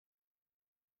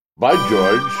By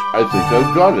George, I think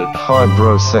I've got it.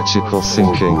 Hybrosexual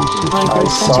thinking. I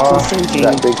saw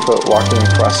that Bigfoot walking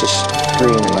across the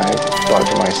screen and I thought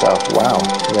to myself, wow,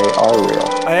 they are real.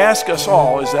 I ask us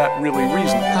all, is that really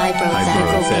reasonable?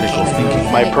 Hypothetical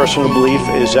thinking. My personal belief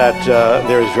is that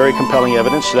there is very compelling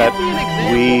evidence that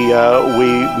we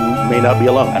may not be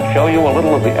alone. I'll show you a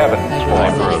little of the evidence.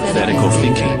 Hypothetical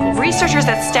thinking. Researchers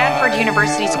at Stanford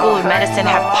University School of Medicine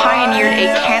have pioneered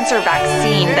a cancer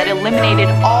vaccine that eliminated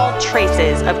all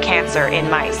traces of cancer in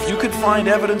mice. You could find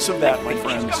evidence of that, my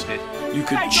friends. You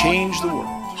could change the world.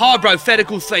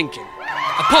 Hypothetical thinking.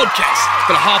 A podcast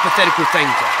for the hypothetical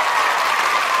thinker.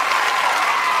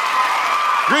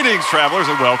 Greetings, travelers,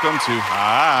 and welcome to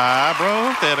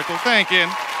Hypothetical Thinking.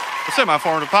 The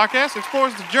semi-formative podcast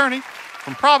explores the journey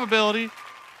from probability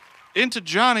into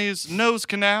Johnny's nose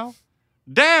canal,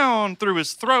 down through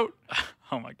his throat.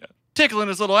 Oh, my God. Tickling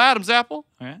his little Adam's apple.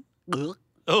 All right.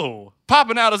 Oh.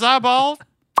 Popping out his eyeball,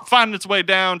 finding its way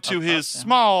down to his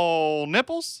small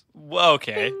nipples.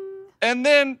 Okay. And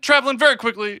then traveling very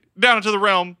quickly down into the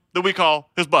realm that we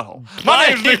call his butthole. My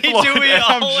name is Nick Floyd, and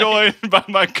I'm joined by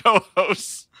my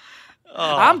co-hosts.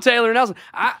 Oh. I'm Taylor Nelson.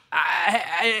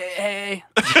 Hey.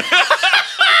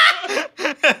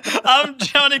 I'm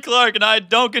Johnny Clark, and I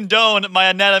don't condone my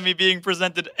anatomy being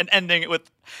presented and ending with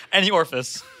any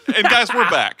orifice. And guys, we're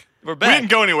back. We're back. We didn't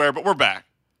go anywhere, but we're back.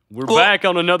 We're back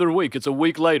on another week. It's a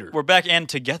week later. We're back and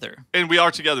together. And we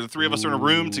are together. The three of us are in a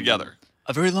room together.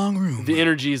 A very long room. The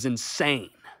energy is insane.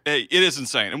 It is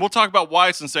insane. And we'll talk about why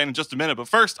it's insane in just a minute. But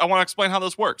first, I want to explain how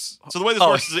this works. So the way this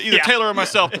works is that either Taylor or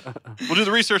myself will do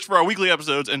the research for our weekly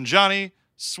episodes, and Johnny,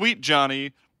 sweet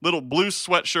Johnny, little blue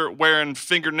sweatshirt wearing,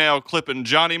 fingernail clipping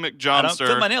Johnny McJohnster, I don't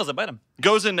clip my nails, I bite them.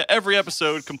 Goes into every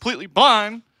episode completely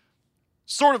blind,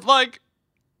 sort of like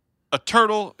a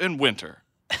turtle in winter.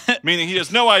 Meaning he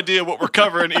has no idea what we're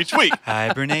covering each week.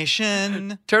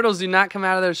 Hibernation. Turtles do not come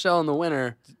out of their shell in the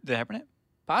winter. They hibernate?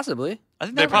 Possibly. I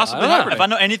think they possibly hibernate. If I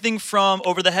know anything from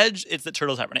Over the Hedge, it's that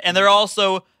turtles hibernate. And they're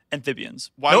also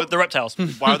amphibians. They're reptiles.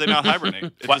 Why would they not hibernate?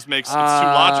 It just makes it's too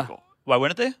logical. Why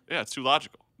wouldn't they? Yeah, it's too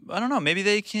logical. I don't know. Maybe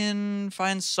they can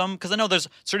find some, because I know there's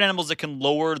certain animals that can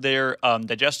lower their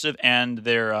digestive and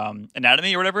their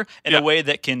anatomy or whatever in a way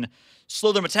that can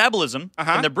slow their metabolism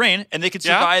in their brain, and they can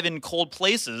survive in cold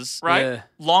places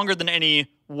longer than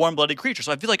any warm-blooded creature.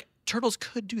 So I feel like turtles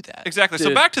could do that. Exactly. Dude.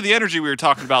 So back to the energy we were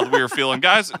talking about that we were feeling.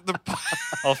 Guys,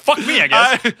 oh, fuck me, I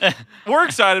guess. We're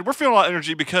excited. We're feeling a lot of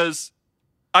energy because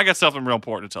I got something real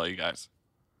important to tell you guys.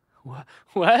 What?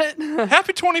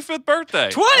 Happy 25th birthday.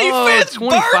 25th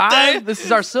birthday? This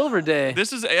is our silver day.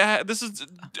 This is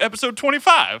episode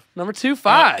 25. Number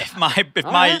 25. If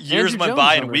my years went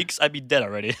by in weeks, I'd be dead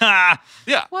already.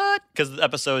 Yeah. What? Because the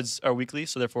episodes are weekly,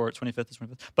 so therefore 25th is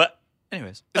 25th. But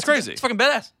anyways. It's crazy. It's fucking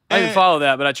badass. I didn't follow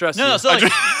that, but I trust you. No, so like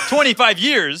 25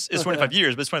 years is 25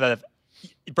 years, but it's 25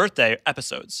 birthday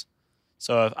episodes.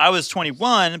 So if I was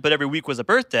 21, but every week was a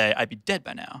birthday, I'd be dead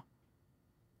by now.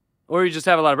 Or you just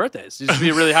have a lot of birthdays. You just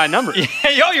be a really high number.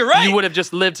 Yo, you're right. You would have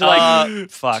just lived to like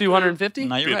 250?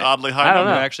 No, you're be right. An oddly high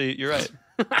number. Actually, you're right.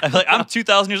 I'm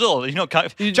 2,000 years old. You know,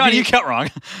 Johnny, you count wrong.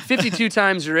 52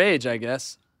 times your age, I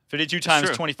guess. 52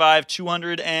 times 25,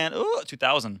 200 and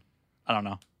 2,000. I don't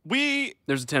know.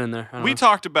 There's a 10 in there. We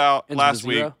talked about last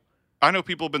week. I know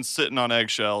people have been sitting on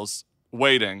eggshells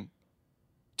waiting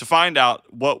to find out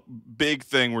what big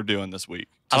thing we're doing this week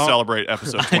to celebrate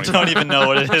episode 25. I don't even know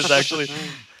what it is, actually.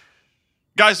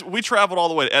 Guys, we traveled all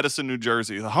the way to Edison, New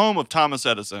Jersey, the home of Thomas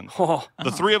Edison.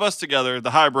 The three of us together,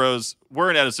 the High Bros, we're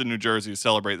in Edison, New Jersey to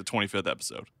celebrate the 25th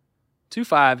episode.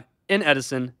 25 in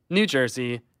Edison, New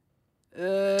Jersey.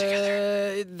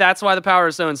 That's why the power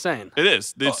is so insane. It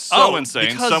is. It's so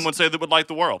insane. Some would say that would light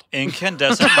the world.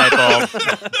 Incandescent light bulb.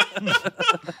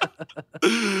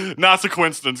 Not a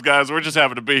coincidence, guys. We're just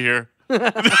happy to be here.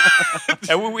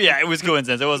 It was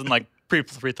coincidence. It wasn't like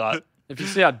pre-thought. If you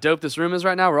see how dope this room is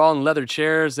right now, we're all in leather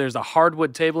chairs. There's a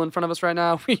hardwood table in front of us right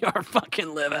now. We are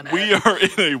fucking living it. We are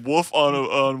in a Wolf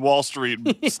on Wall Street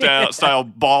style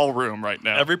ballroom right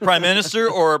now. Every prime minister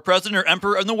or president or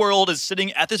emperor in the world is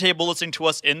sitting at the table listening to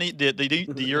us in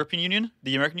the European Union,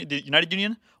 the United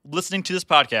Union, listening to this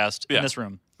podcast in this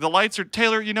room. The lights are...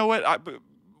 Taylor, you know what?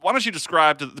 Why don't you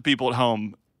describe to the people at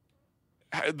home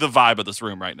the vibe of this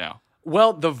room right now?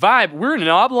 Well, the vibe, we're in an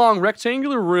oblong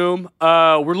rectangular room.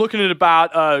 We're looking at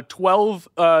about 12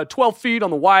 feet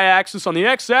on the y-axis. On the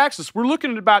x-axis, we're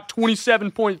looking at about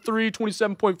 27.3,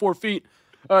 27.4 feet.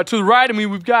 To the right of me,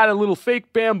 we've got a little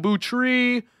fake bamboo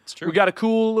tree. That's true. We got a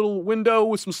cool little window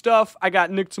with some stuff. I got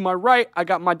Nick to my right. I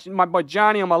got my boy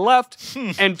Johnny on my left.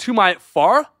 And to my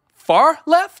far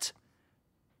left,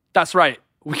 that's right.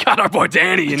 We got our boy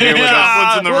Danny in here with us.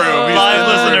 Joplin's in the room. He's Live in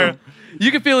the listener. room.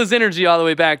 You can feel his energy all the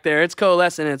way back there. It's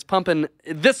coalescing. It's pumping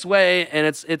this way, and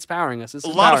it's powering us. It's A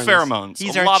lot of empowering us. pheromones.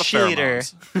 He's a our lot cheerleader. of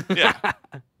pheromones. Yeah.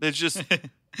 It's just...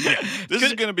 Yeah. This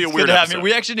is going to be a It's weird good to have episode. me.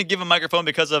 We actually didn't give him a microphone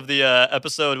because of the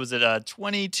episode, was it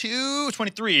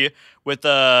 23 with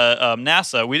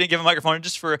NASA. We didn't give him a microphone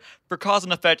just for cause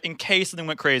and effect in case something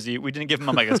went crazy. We didn't give him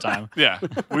a mic this time. Yeah.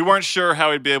 We weren't sure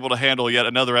how he'd be able to handle yet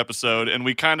another episode, and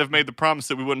we kind of made the promise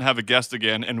that we wouldn't have a guest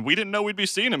again, and we didn't know we'd be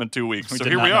seeing him in 2 weeks. So did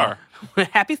here not we know. are.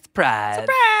 Happy surprise.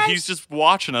 He's just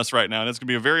watching us right now, and it's going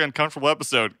to be a very uncomfortable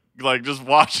episode. Like, just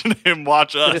watching him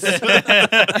watch us.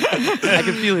 I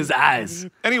can feel his eyes.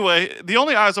 Anyway, the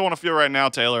only eyes I want to feel right now,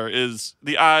 Taylor, is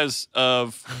the eyes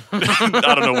of... I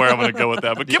don't know where I'm going to go with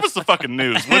that, but give us the fucking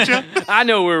news, would you? I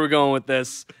know where we're going with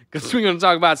this because we're going to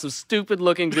talk about some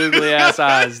stupid-looking googly ass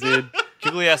eyes, dude.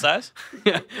 Googly ass eyes?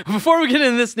 Yeah. Before we get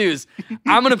into this news,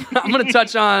 I'm gonna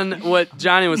touch on what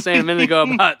Johnny was saying a minute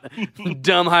ago about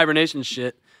dumb hibernation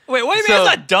shit. Wait, what do you mean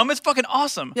it's not dumb? It's fucking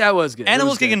awesome. Yeah, it was good. Animals It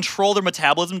was can good. control their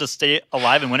metabolism to stay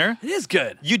alive in winter. It is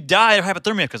good. You die of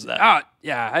hypothermia because of that. Oh,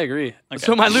 yeah, I agree. Okay.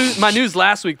 So my news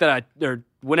last week or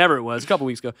whenever it was, a couple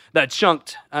weeks ago, that I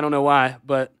chunked. I don't know why,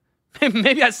 but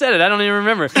maybe I said it. I don't even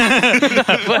remember.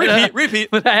 But, Repeat.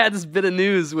 But I had this bit of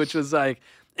news, which was like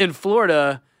in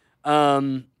Florida.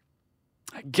 I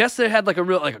guess they had like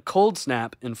a cold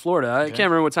snap in Florida. I can't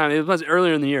remember what time. It was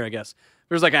earlier in the year, I guess.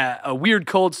 There was like a weird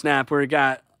cold snap where it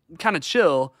got kind of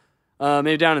chill,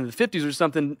 maybe down in the 50s or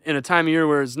something, in a time of year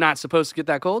where it's not supposed to get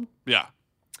that cold. Yeah.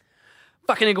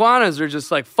 Fucking iguanas are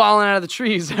just like falling out of the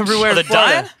trees everywhere. They're in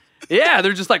Florida. dying? Yeah,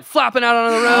 they're just like flopping out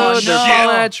on the road. They're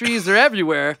falling out of trees. They're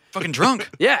everywhere. Fucking drunk.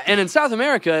 Yeah, and in South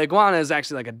America, iguana is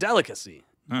actually like a delicacy.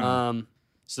 So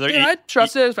they're I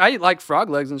trust it. I eat like frog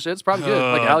legs and shit. It's probably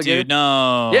good. Like alligator. Dude,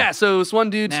 no. Yeah, so this one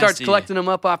dude starts Nasty. collecting them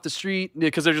up off the street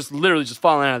because they're just literally just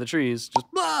falling out of the trees.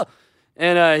 Just blah.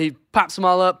 And he pops them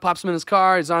all up, pops them in his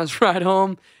car. He's on his ride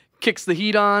home, kicks the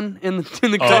heat on in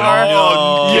the car.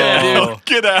 Oh, Yeah, dude.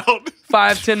 Get out.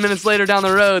 5-10 minutes later down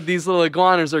the road, these little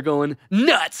iguanas are going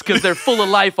nuts because they're full of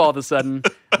life all of a sudden.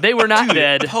 They were not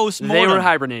dead. post-mortem. They were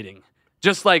hibernating.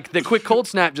 Just like the quick cold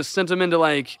snap just sent them into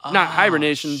like, not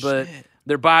hibernation, but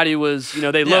their body was,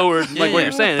 they lowered, like what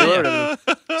you're saying, they lowered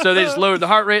everything. So they just lowered the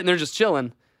heart rate and they're just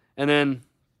chilling. And then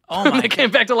they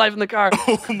came back to life in the car.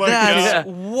 Oh, my That's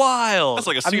God. wild. That's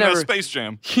like a scene out of Space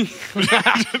Jam. Yes.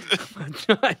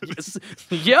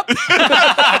 Yep. All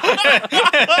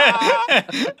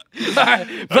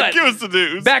right, but Give us the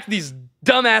news. back to these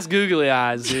dumbass googly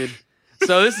eyes, dude.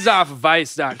 So this is off of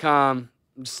Vice.com.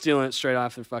 I'm just stealing it straight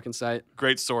off their fucking site.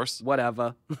 Great source.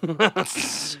 Whatever.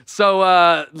 So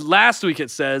last week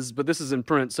it says, but this is in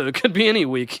print, so it could be any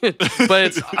week. But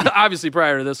it's obviously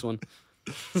prior to this one.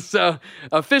 So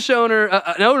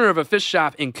an owner of a fish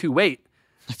shop in Kuwait.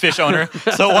 Fish owner.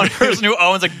 So one person who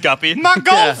owns a guppy. My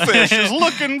goldfish is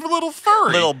looking a little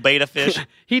furry. Little beta fish.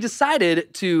 He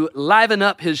decided to liven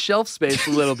up his shelf space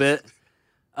a little bit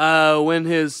when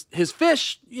his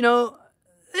fish, they don't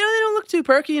look too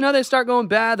perky. They start going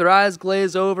bad. Their eyes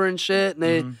glaze over and shit,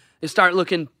 and they start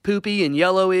looking poopy and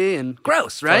yellowy and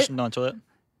gross, right? Flushing down the toilet.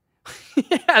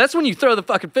 Yeah, that's when you throw the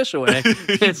fucking fish away.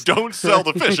 You don't sell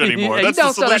the fish anymore. Yeah, you That's the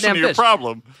don't sell that solution damn to your fish.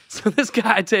 problem. So this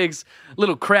guy takes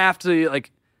little crafty,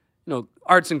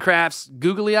 arts and crafts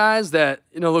googly eyes that,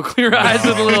 little clear eyes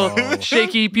with a little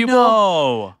shaky pupil.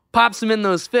 No. Pops them in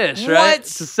those fish, right? What?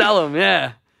 To sell them,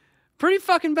 yeah. Pretty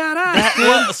fucking badass.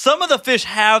 Well, some of the fish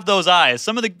have those eyes.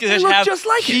 Some of the fish look have just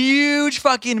like it. huge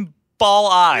fucking ball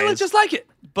eyes. They look just like it.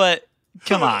 But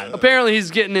come on. Apparently he's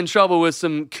getting in trouble with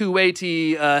some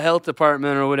Kuwaiti health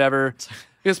department or whatever.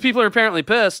 Because people are apparently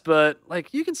pissed, but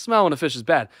you can smell when a fish is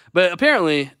bad. But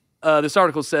apparently this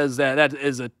article says that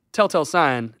is a telltale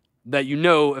sign that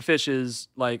a fish is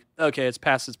okay, it's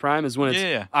past its prime, is when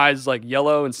its eyes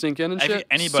yellow and sink in and shit.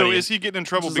 So is he getting in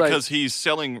trouble because he's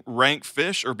selling rank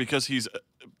fish or because he's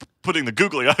putting the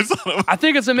googly eyes on them? I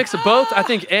think it's a mix of both. I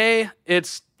think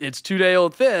it's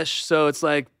 2-day-old fish, so it's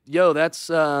that's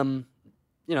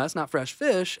that's not fresh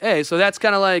fish. So that's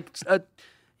kind of a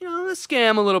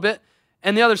scam a little bit.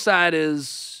 And the other side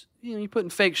is you're putting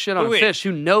fake shit on a fish.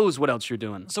 Who knows what else you're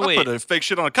doing? So I put a fake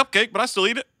shit on a cupcake, but I still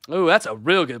eat it. Oh, that's a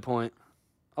real good point.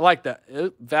 I like that.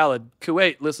 Valid.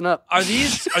 Kuwait, listen up. Are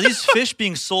these fish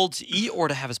being sold to eat or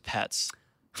to have as pets?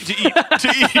 To eat.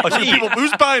 To eat. Oh, to eat. People,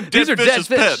 who's buying dead These are fish dead as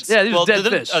fish. pets? Yeah, these are dead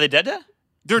fish. Are they dead?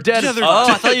 They're dead. Yeah, they're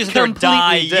I thought you said they were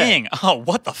completely dying. dead. Oh,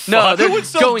 what the fuck? No, they're Who would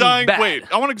sell going dying? bad. Wait,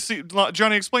 I want to see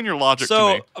Johnny. Explain your logic to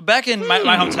So me. back in my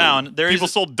hometown, there People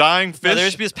is sold dying fish. there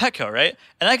used to be this Petco, right?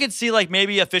 And I could see like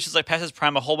maybe a fish is like past its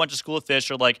prime, a whole bunch of school of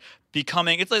fish are like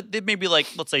becoming. It's like they maybe like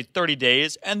let's say 30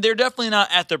 days, and they're definitely not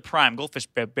at their prime. Goldfish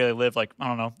barely live like I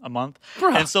don't know a month,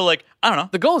 Bro. and so like I don't know.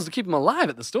 The goal is to keep them alive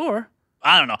at the store.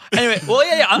 I don't know. Anyway, well,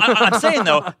 yeah. I'm saying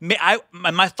though,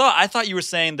 I thought you were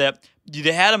saying that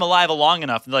they had them alive long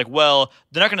enough. And they're like, well,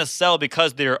 they're not going to sell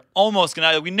because they're almost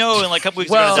going to. We know in like a couple weeks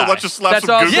Well, they're So going let's to die. just slap That's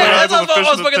some all- googly Yeah, eyes that's on the what I fish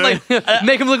was in the fucking tank.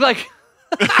 Make them look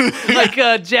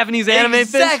like Japanese anime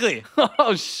Exactly. fish.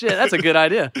 Oh shit, that's a good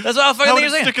idea. That's what I was fucking How would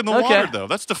thinking. it stick in the Okay. water though?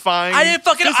 That's defying. I didn't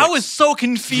fucking. I physics. was so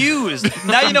confused.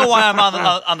 Now you know why I'm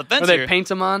on the fence Or they here. paint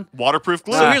them on. waterproof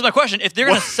glue. So here's my question: if they're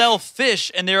going to sell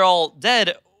fish and they're all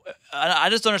dead. I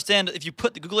just don't understand. If you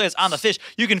put the googly eyes on the fish,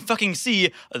 you can fucking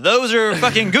see those are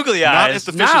fucking googly eyes. Not if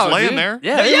the fish No, is laying dude. there.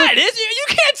 Yeah, No, they yeah, look- it is. You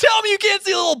can't tell me you can't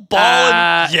see a little ball.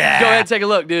 And, yeah. Go ahead and take a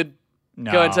look, dude.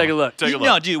 No. Go ahead and take a look. Take a look.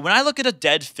 No, dude. When I look at a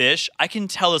dead fish, I can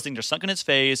tell those things are sunk in its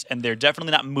face and they're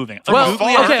definitely not moving. A Well,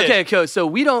 googly eye fish- okay. So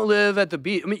we don't live at the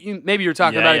beach. I mean, maybe you're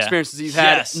talking Yeah, about yeah. experiences you've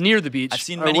had Yes. near the beach. I've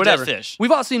seen or many whatever. dead fish.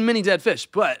 We've all seen many dead fish,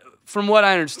 but from what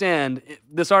I understand,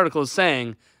 this article is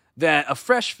saying that a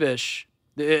fresh fish,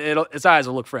 its eyes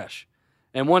will look fresh.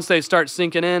 And once they start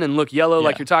sinking in and look yellow,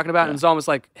 like Yeah. you're talking about, and it's almost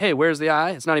like, hey, where's the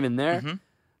eye? It's not even there.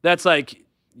 That's like,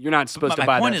 you're not supposed to buy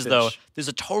My point that is, fish. though, there's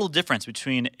a total difference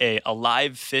between a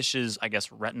live fish's, I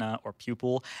guess, retina or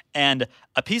pupil and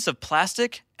a piece of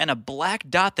plastic and a black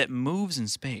dot that moves in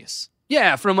space.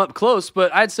 Yeah, from up close,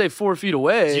 but I'd say 4 feet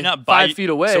away, So you're not 5 feet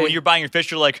away. So when you're buying your fish,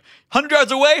 you're like, 100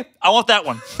 yards away, I want that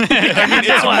one. I mean,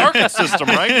 it's a market system,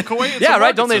 right? Kuwait, it's yeah, a right.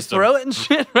 market Don't they system. throw it and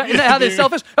shit? Right? Isn't that how they sell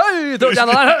fish? Hey, throw it down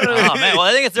the line. Oh, man. Well,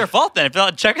 I think it's their fault then. If they're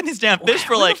not checking these damn fish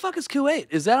for Where like. the fuck is Kuwait?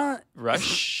 Is that on?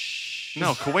 Rush.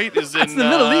 No, Kuwait is in It's the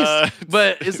Middle East,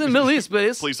 but it's in the Middle East. But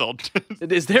it's Please hold.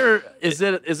 is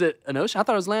it an ocean? I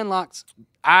thought it was landlocked.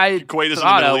 I Kuwait is in the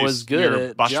thought Middle I was East, good near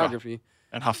at Basra. geography.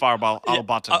 And Hafar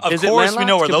al-Batin. Of Is it course, we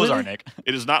know where landlocked those are, completely? Nick.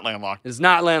 It is not landlocked. It's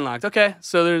not landlocked. Okay,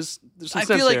 so there's some I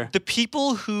sense feel like there. the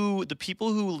people who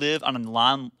live on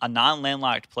a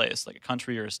non-landlocked place, like a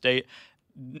country or a state,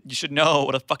 you should know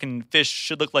what a fucking fish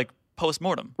should look like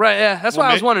post-mortem. Right, yeah. That's why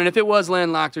I was may- wondering if it was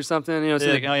landlocked or something. You know, it's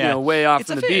Yeah, like, oh, yeah. you know, way off It's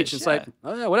from a the beach. fish, It's yeah. like,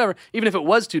 oh yeah, whatever. Even if it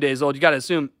was 2 days old, you got to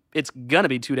assume it's gonna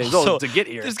be 2 days old So, to get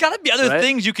here. There's got to be other Right?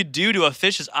 things you could do to a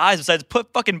fish's eyes besides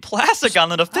put fucking plastic on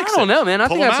them to I fix don't it. know, man. I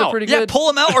Pull think them that's a out. pretty Yeah, good. pull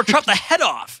them out or chop the head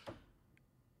off.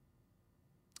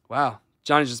 Wow,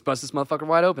 Johnny just busted this motherfucker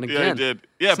wide open again. Yeah, he did.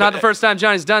 Yeah, It's not the first time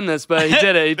Johnny's done this, but he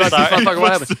did it. He busted this Sorry. motherfucker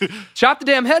wide open. Chop the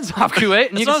damn heads off, Kuwait,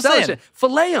 and you That's can what I'm sell saying. shit.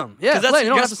 Fillet them. Yeah, 'Cause that's- fillet 'em. You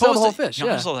don't you're have to sell the whole supposed to- fish. you don't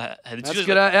Yeah. have to sell the head. It's That's usually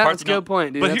good. the Yeah, parts that's a you don't- good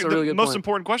point, dude. But That's here, a really the good most point.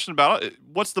 important question about it,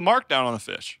 what's the markdown on the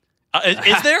fish?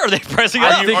 Is there? Or are they pressing it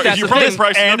I up? think that's You're the probably thing.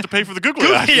 pricing And up to pay for the googly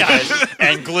googly eyes. eyes.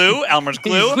 And glue, Elmer's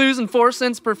He's glue. losing 4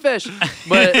 cents per fish,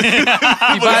 but he buys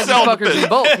the selling the fuckers fish. in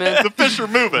bulk, man. The fish are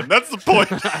moving. That's the point.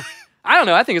 I don't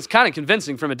know. I think it's kind of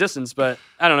convincing from a distance, but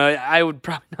I don't know. I would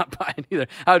probably not buy it either.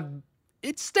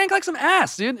 It stank like some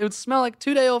ass, dude. It would smell like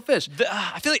 2-day-old fish.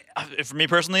 I feel like, for me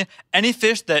personally, any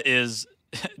fish that is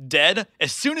dead,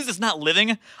 as soon as it's not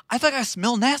living, I feel like I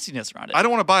smell nastiness around it. I don't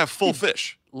want to buy a full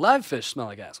fish. Live fish smell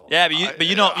like assholes. Yeah, but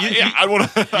you don't. I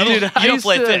want to. Dude, you I don't used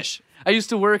play to- fish. I used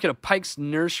to work at a Pike's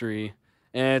nursery,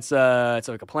 and it's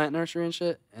like a plant nursery and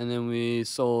shit. And then we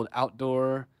sold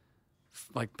outdoor,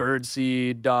 like bird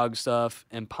seed, dog stuff,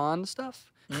 and pond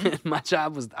stuff. My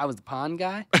job was I was the pond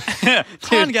guy.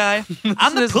 Pond guy.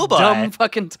 I'm the This pool boy. dumb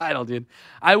fucking title, dude.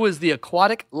 I was the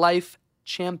aquatic life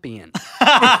champion.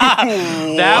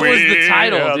 That was the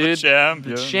title, dude.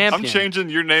 champion. The champion. I'm changing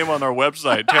your name on our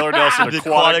website. Taylor Nelson, The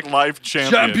Aquatic aquatic Life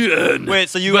Champion. Wait,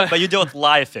 so you deal with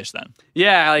live fish then?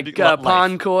 Yeah, like Life.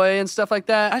 pond koi and stuff like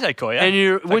that. I like koi, yeah.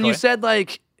 And I when you koi. said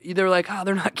like they were like, oh,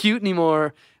 they're not cute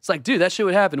anymore. It's like, dude, that shit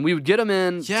would happen. We would get them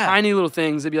in Yeah. tiny little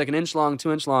things. They'd be like an inch long,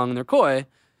 2 inch long, and they're koi.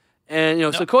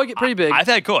 And so koi get pretty big. I've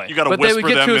had koi. You got to but they whisper would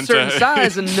get them to a into. certain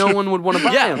size, and no one would want to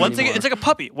buy yeah, them. once they anymore. get, it's like a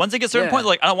puppy. Once they get a certain Yeah. point, they're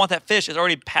like, I don't want that fish. It's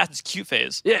already past its cute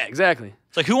phase. yeah, exactly.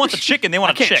 It's like, who wants a chicken? They want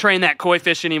I a can't chick. train that koi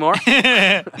fish anymore.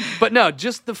 But no,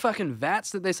 just the fucking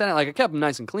vats that they sent out. Like I kept them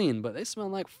nice and clean, but they smell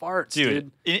like farts,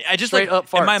 dude. I just Straight like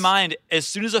up in my farts. mind, as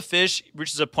soon as a fish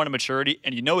reaches a point of maturity,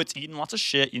 and you know it's eating lots of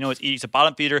shit, you know it's a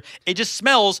bottom feeder, it just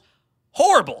smells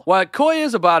horrible. Well, koi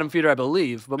is a bottom feeder, I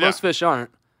believe, but most Yeah. fish aren't.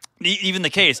 Even the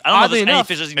case, I don't Oddly know if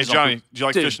there's any enough- fishes. Hey, Johnny, do you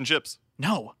like Dude. fish and chips?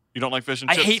 No. You don't like fish and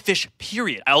I chips? hate fish,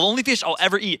 period. The only fish I'll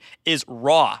ever eat is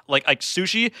raw, like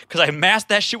sushi, because I masked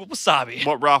that shit with wasabi.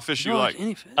 What raw fish you like?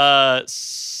 Any fish.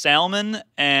 Salmon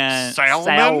and...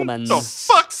 Salmon? The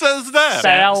fuck says that?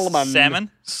 Salmon.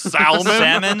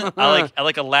 Salmon? I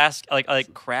like Alaska. I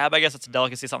like crab. I guess it's a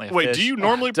delicacy. Something like Wait, fish. do you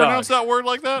normally pronounce that word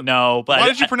like that? No, but why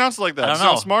did you pronounce it like that? I don't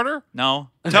Sound know. smarter? No.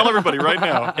 Tell everybody right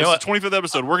now. You know It's the 25th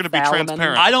episode. We're going to be Salmon.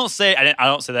 transparent. I don't say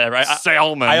that right.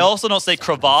 Salmon. I also don't say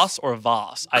crevasse or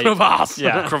vase. Crevasse.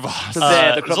 Yeah. Crevasse.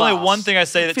 There's only one thing I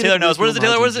say that Taylor knows. What is it,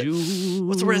 Taylor? What is it?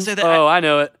 What's the word to say that? Oh, I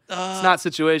know it. It's not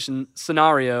situation.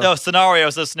 Scenario. No, scenario.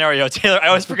 So scenario. Taylor, I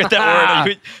always forget that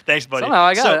word. Thanks, buddy. Somehow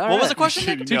I got so it. All what was right. the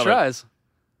question? Two tries.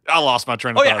 I lost my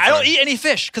train of Oh thought. yeah, I don't eat any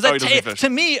fish because Oh, you don't eat fish. to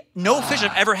me, no fish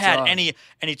I've ever had any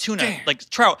tuna like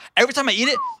trout. Every time I eat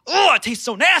it, it tastes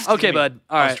so nasty. Okay, to me. bud.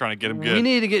 All I right. was trying to get him good. We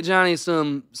need to get Johnny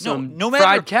some no matter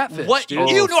fried catfish. What dude.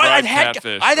 you know? fried I've had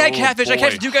catfish. catfish. I boy.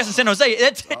 catch you guys in San Jose.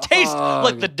 It tastes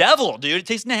like the devil, dude. It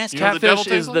tastes nasty. You know what the devil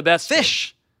Catfish tastes is like? the best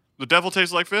Fish. The devil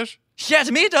tastes like fish? Yeah,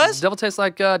 to me it does. The devil tastes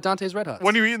like Dante's Red Hot.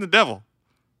 When are you eating the devil?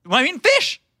 When I mean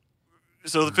fish.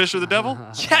 So the fish are the devil?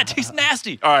 Yeah, it tastes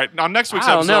nasty. All right, on next week's I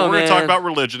don't episode, know, we're going to talk man. about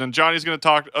religion, and Johnny's going to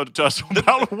talk to us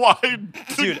about why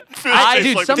Dude, fish I- tastes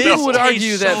Dude, like some the people devil. would argue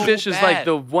tastes that so fish is bad. like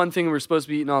the one thing we're supposed to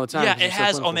be eating all the time. Yeah, 'cause it it's so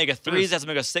has plentiful. omega-3s, it has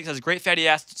omega-6, has great fatty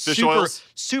acids. Fish super, oils?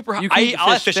 super. You I can eat eat I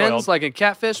like fish fish fins oil. like a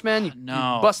catfish, man. You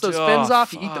No, bust those fins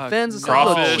off. You eat the fuck, fins. It's no, like a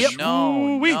little Crawfish. chip.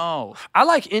 No. I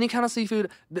like any kind of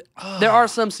seafood. There are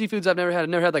some seafoods I've never had. I've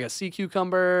never had like a sea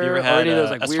cucumber You ever or had, any of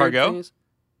those like weird escargot? things.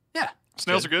 Yeah,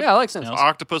 Snails are good? yeah, I like snails.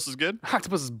 Octopus is good?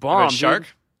 Octopus is Ever bomb. had shark?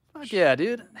 Dude. Fuck yeah,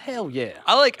 dude. Hell yeah.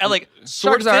 I like Shark's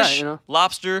swordfish, alright, you know?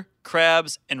 lobster,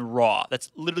 crabs, and raw.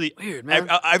 That's literally Weird, man.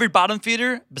 Every bottom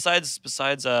feeder besides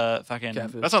fucking.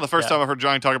 Catfish. That's not the first time I've heard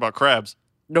Johnny talk about crabs.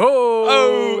 No.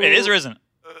 Oh, it is or isn't?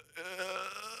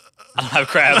 I don't have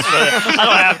crabs. I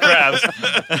don't have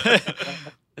crabs.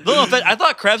 No offense, I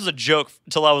thought crabs was a joke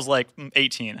until I was like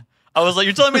 18. I was like,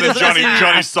 you're telling me Then this?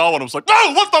 Johnny saw one and was like,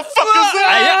 whoa, what the fuck is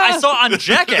that? I saw on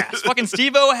Jackass. Fucking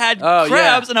Steve-O had Oh,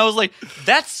 crabs, yeah. and I was like,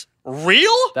 that's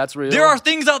real? That's real. There are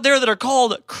things out there that are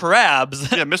called crabs.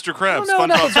 Yeah, Mr. Krabs. No,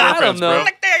 no, SpongeBob I don't SquarePants, know.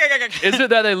 bro. Is it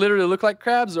that they literally look like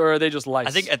crabs, or are they just lice?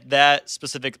 I think at that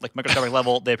specific microscopic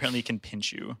level, they apparently can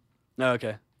pinch you. Oh,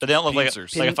 okay. But they don't look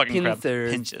Pincers. like a fucking crab.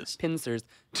 Pincers. Pinches. Pincers.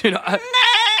 Dude,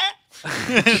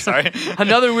 Sorry.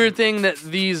 another weird thing that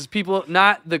these people,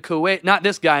 not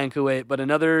this guy in Kuwait, but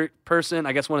another person,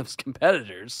 I guess one of his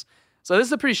competitors. So this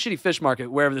is a pretty shitty fish market,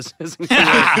 wherever this is in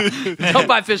Kuwait. Don't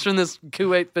buy fish from this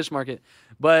Kuwait fish market.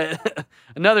 But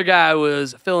another guy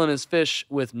was filling his fish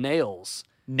with nails.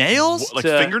 Nails? Like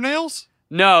To- fingernails?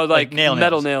 No, like nail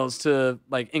metal nails. nails to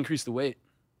like increase the weight.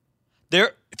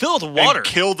 They're filled with water. And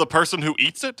kill the person who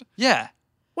eats it? Yeah.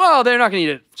 Well, they're not gonna eat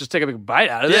it. Just take a big bite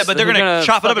out of it. Yeah, but they're gonna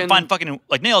chop it up and find fucking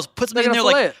like nails. Put something in They're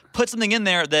there, gonna like fillet put something in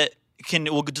there that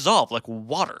will dissolve, like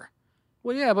water.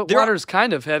 Well, yeah, but There are- water's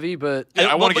kind of heavy, but Yeah,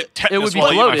 I want to but get tetanus it would be while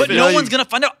I eat my bloated. But fish. no you- one's gonna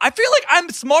find out. I feel like I'm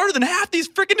smarter than half these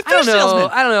freaking fish I don't know. salesmen.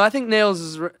 I don't know. I think nails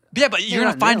is. Yeah, but you're They're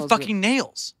gonna not find nails, but- fucking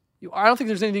nails. I don't think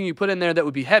there's anything you put in there that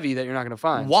would be heavy that you're not gonna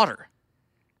find. Water.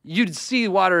 You'd see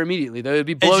water immediately. Though it'd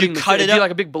be you bloating. cut It'd it be up-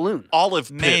 like a big balloon. Olive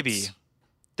pits. Maybe.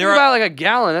 There There about are like a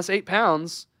gallon. That's 8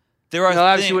 pounds. there are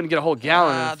Obviously, you thing- wouldn't get a whole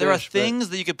gallon. of there are fish, but- things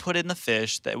that you could put in the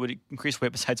fish that would increase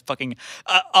weight besides fucking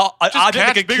an object Just that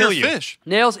catch could bigger kill you. fish.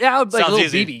 Nails. Yeah, I would like Sounds little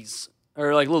easy. BBs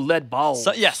or like little lead balls.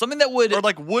 So, yeah, something that would Or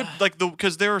like wood, like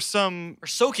because there are some or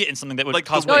soak it in something that would like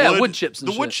cause the weight. yeah, wood, wood chips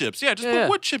and the wood shit. chips. Yeah, just Yeah. put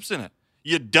wood chips in it.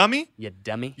 You dummy. You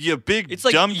dummy. You big It's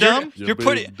like dumb dumb. You're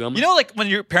putting. dumb. You know, like when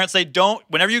your parents say, "Don't."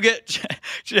 Whenever you get,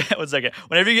 1 second.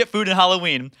 Whenever you get food in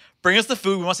Halloween, bring us the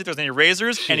food. We want to see if there's any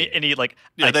razors, any like.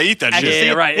 Yeah, like, they eat that actually- shit.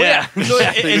 Yeah, right, yeah. So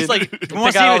it's like we want to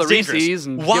Pick see out if all the it's Reese's dangerous.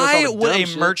 and give us all Why the would dumb a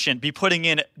shit. merchant be putting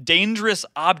in dangerous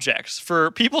objects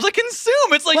for people to consume?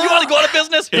 It's like you want to go out of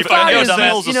business. If You fucking I go, is dumbass.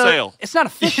 sales a sale. It's not a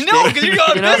fish stick. No, because you go out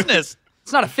of you know? business.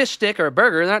 It's not a fish stick or a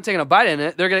burger. They're not taking a bite in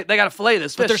it. They got to fillet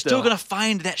this fish. But they're still going gonna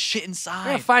find that shit to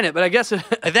inside. find it. But I guess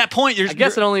At that point, I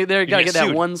guess it only they got to get get that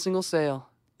sued. one single sale.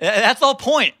 That's the whole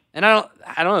point. And I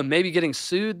don't know. Maybe getting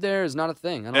sued there is not a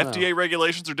thing. I don't know. FDA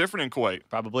regulations are different in Kuwait.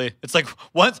 Probably. It's like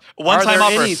one Are time there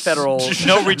offer. any federal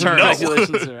no returns.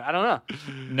 regulations there? I don't know.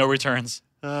 No returns.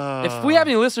 If we have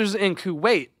any listeners in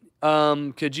Kuwait,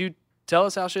 could you tell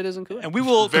us how shit is in Kuwait? And we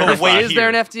will Verify Kuwait. Is there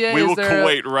an FDA? We Is will there a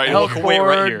Kuwait right health here. Kuwait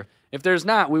right board? here. If there's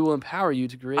not, we will empower you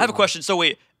to create. I have a one. question. So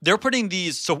wait, they're putting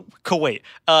these. So Kuwait.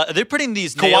 They're putting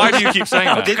these. Why nails, do you keep saying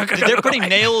that? They're putting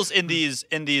nails in these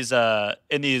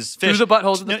fish Through the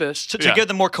buttholes of the fish. to Yeah. give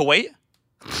them more Kuwait.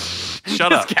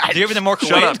 Shut up. They're giving them more Kuwait.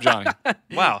 Shut up, Johnny.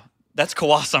 Wow. That's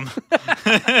awesome.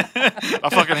 I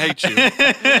fucking hate you.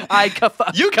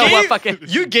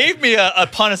 You gave me a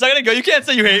pun a second ago. You can't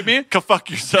say you hate me. Go fuck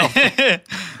yourself. It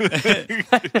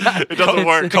doesn't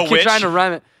work. Keep trying to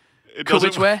rhyme it.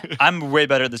 Which way? I'm way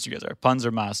better at this. You guys are. Puns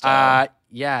are my style.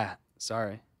 Yeah.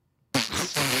 Sorry.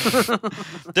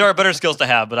 There are better skills to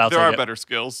have, but there are better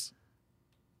skills.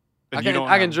 I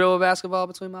can drill a basketball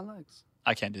between my legs.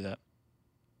 I can't do that.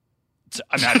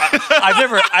 I mean,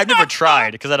 I've never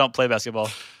tried because I don't play basketball.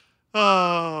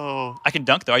 Oh, I can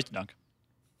dunk though. I used to dunk.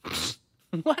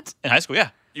 What? In high school,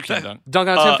 yeah. You can dunk. Dunk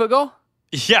on a 10-foot goal?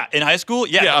 Yeah, in high school,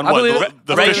 yeah. Yeah, on what?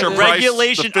 The Fisher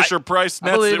Price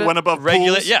nets that went above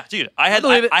pools? Yeah, dude. I had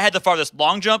the farthest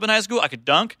long jump in high school. I could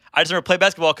dunk. I just never played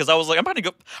basketball because I was like, I'm not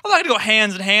gonna go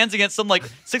hands in hands against some like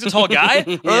 6 foot tall guy.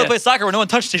 I'm gonna play soccer where no one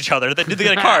touched each other. They did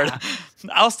get a card.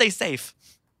 I'll stay safe.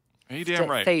 You damn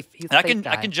right. I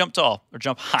can jump tall or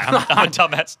jump high. I'm a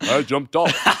dumbass. I jumped tall.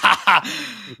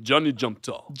 Johnny jumped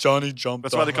tall. Johnny jumped.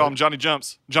 That's why they call him Johnny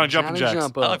Jumps. Johnny Jumping Jacks. I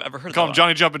don't know if I've ever heard of Call him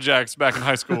Johnny Jumping Jacks back in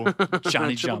high school.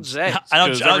 Johnny Jumps.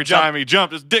 Because every time he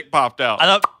jumped, his dick popped out.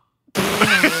 I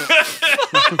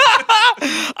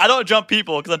don't jump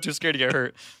people because I'm too scared to get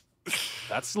hurt.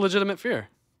 That's a legitimate fear.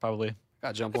 Probably.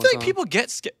 Got jump I one feel time. like people get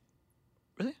scared.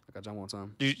 Really? I got jump one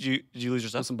time. Did you lose your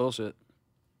stuff? That's some bullshit.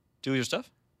 Did you lose your stuff?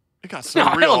 It got so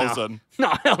real all of a sudden.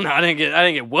 No, hell no. I didn't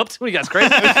get whooped. What are you guys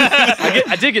crazy?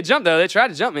 I did get jumped though. They tried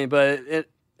to jump me, but it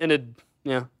ended.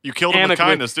 Yeah. You killed him with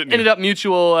kindness, didn't you? Ended up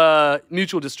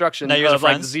mutual destruction. Now you're of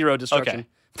like zero destruction. Okay.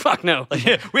 Fuck no.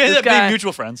 We ended up being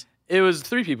mutual friends. It was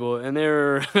 3 people, and they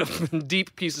were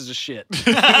deep pieces of shit.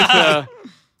 I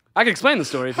can explain the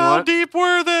story if you want. How deep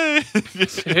were they?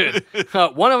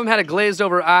 One of them had a glazed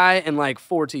over eye and like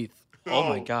 4 teeth. Oh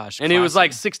my gosh. And he was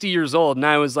like 60 years old, and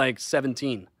I was like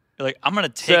 17. You're like, I'm going to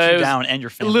take you down and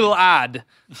your family. A little odd.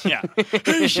 Yeah.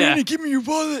 Hey, Shanny, give me your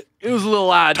wallet. It was a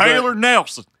little odd. Taylor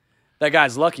Nelson. That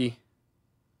guy's lucky.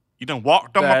 You done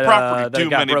walked on my property that too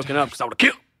got many broken up because I would have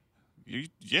killed.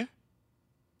 Yeah.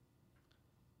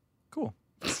 Cool.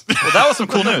 Well, that was some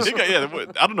cool news.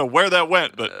 I don't know where that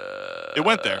went, but it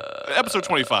went there. Episode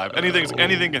 25.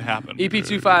 Anything can happen. EP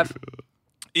 25.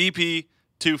 EP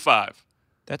 25.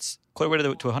 That's quite a way to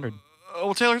 100.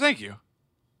 Well, Taylor, thank you.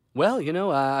 Well, you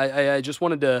know, I just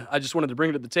wanted to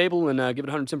bring it to the table and give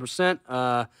it 110%.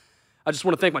 I just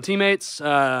want to thank my teammates.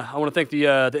 I want to thank the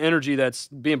energy that's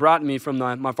being brought to me from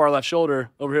my far left shoulder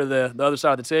over here, the other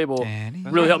side of the table. Danny.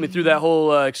 Really helped me through that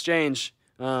whole exchange.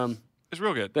 It's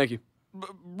real good. Thank you.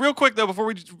 Real quick though, before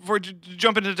we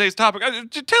jump into today's topic,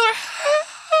 Taylor,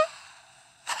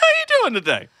 how you doing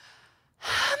today?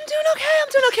 I'm doing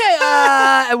okay.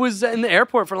 I was in the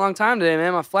airport for a long time today,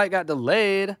 man. My flight got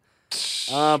delayed.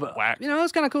 But you know, it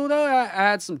was kind of cool though. I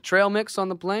had some trail mix on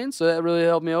the plane, so that really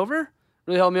helped me over.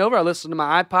 I listened to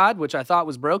my iPod, which I thought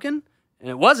was broken, and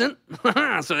it wasn't.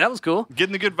 So that was cool.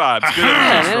 Getting the good vibes, good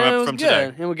energy from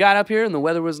today. And we got up here, and the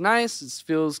weather was nice. It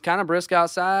feels kind of brisk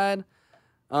outside.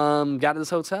 Got to this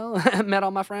hotel, met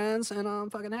all my friends, and I'm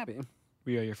fucking happy.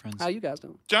 We are your friends. How you guys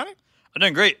doing? Johnny? I'm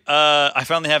doing great. I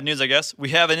finally have news, I guess.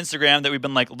 We have an Instagram that we've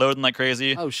been like loading like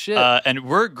crazy. Oh, shit. And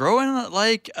we're growing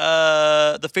like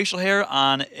the facial hair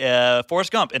on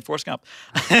Forrest Gump in Forrest Gump.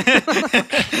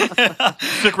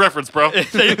 Sick reference, bro.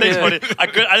 Thanks, buddy. I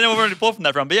didn't know where to pull from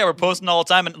that from. But yeah, we're posting all the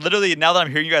time. And literally, now that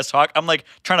I'm hearing you guys talk, I'm like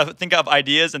trying to think of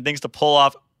ideas and things to pull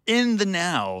off in the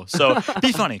now. So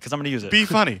be funny, because I'm going to use it. Be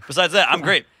funny. Besides that, I'm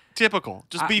great. Typical.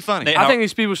 Just be funny. I think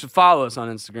these people should follow us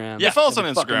on Instagram. Yeah, follow us on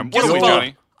Instagram. What are we,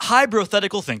 Johnny?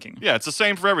 Hypothetical thinking. Yeah, it's the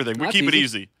same for everything. We keep it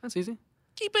easy. That's easy.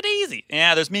 Keep it easy.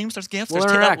 Yeah, there's memes, there's gifs, we'll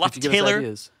there's lots of Taylor.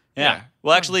 Yeah.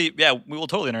 Well, actually, yeah, we will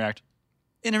totally interact.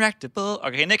 Interactable.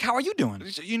 Okay, Nick, how are you doing?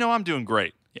 You know, I'm doing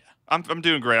great. Yeah. I'm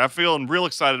doing great. I'm feeling real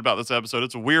excited about this episode.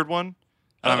 It's a weird one,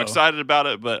 and I'm excited about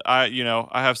it, but I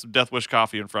have some Death Wish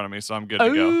coffee in front of me, so I'm good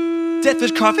to go. Death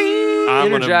Wish coffee? I'm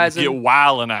going to get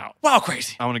wilding out. Wow,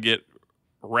 crazy. I'm going to get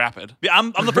rapid. Yeah,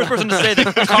 I'm the first person to say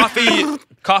that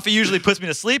coffee usually puts me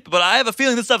to sleep, but I have a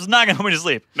feeling this stuff's not going to put me to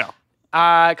sleep. No.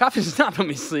 Coffee does not put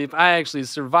me to sleep. I actually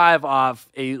survive off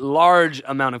a large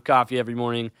amount of coffee every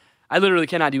morning. I literally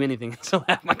cannot do anything until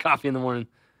I have my coffee in the morning.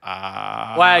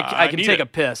 I can take a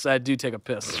piss. I do take a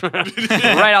piss.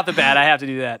 Right off the bat, I have to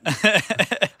do that.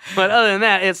 But other than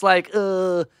that, it's like,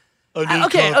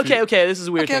 Okay. This is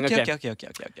a weird thing.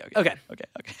 Okay.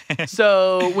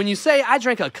 So when you say I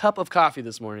drank a cup of coffee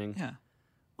this morning,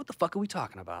 what the fuck are we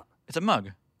talking about? It's a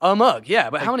mug. A mug, yeah.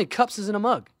 But how many cups is in a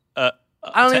mug? I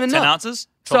don't even know. 10 ounces?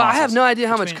 So I have no idea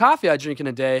how much coffee I drink in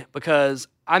a day because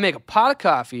I make a pot of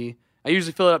coffee. I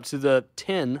usually fill it up to the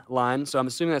 10 line, so I'm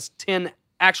assuming that's 10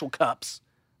 actual cups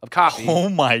of coffee. Oh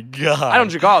my God. I don't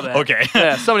drink all that. Okay.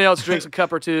 Yeah, somebody else drinks a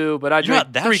cup or two, but I drink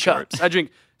not that 3 short. cups. I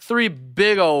drink 3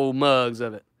 big old mugs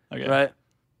of it. Okay. Right?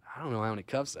 I don't know how many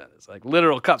cups that is. Like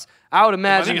literal cups. I would I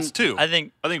imagine. think it's 2. I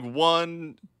think I think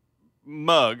 1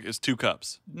 mug is 2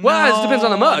 cups. Well, it depends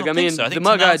on the No, I mug. don't I mean, think so. I the think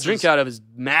mug 10 I ounces. drink out of is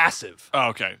massive. Oh,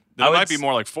 okay. Then I it would might be s-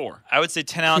 more like 4. I would say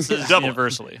 10 ounces Double.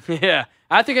 universally. Yeah.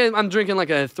 I think I'm drinking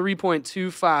like a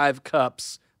 3.25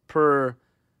 cups per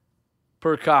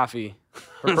coffee.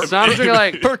 So I'm drinking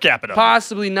like Per capita.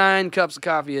 possibly 9 cups of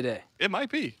coffee a day. It might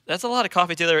be. That's a lot of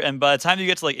coffee, Taylor. And by the time you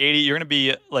get to like 80, you're going to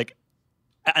be like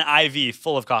an IV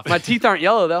full of coffee. My teeth aren't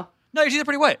yellow though. No, your teeth are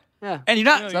pretty white. Yeah. And you're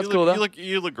not. No, that's you cool, look, though.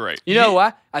 You look great. You know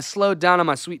why? I slowed down on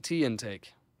my sweet tea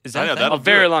intake. Is I know, that a thing? that'll A do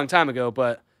very it. long time ago,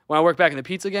 but when I worked back in the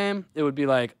pizza game, it would be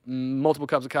like multiple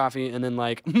cups of coffee and then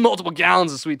like multiple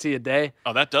gallons of sweet tea a day.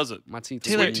 Oh, that does it. My teeth.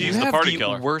 Taylor, Sweet you tea's the have party the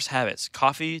killer. worst habits.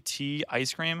 Coffee, tea,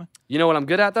 ice cream. You know what I'm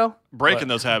good at though? Breaking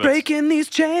those habits. Breaking these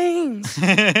chains.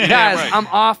 Guys, right. I'm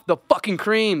off the fucking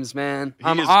creams, man.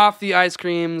 I'm is- off the ice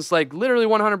creams, like literally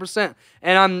 100%.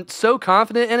 And I'm so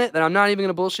confident in it that I'm not even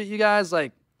gonna bullshit you guys.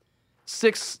 Like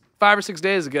 5 or 6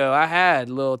 days ago, I had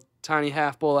a little tiny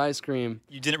half bowl ice cream.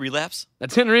 You didn't relapse? I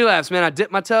didn't relapse, man. I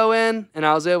dipped my toe in and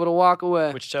I was able to walk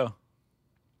away. Which toe?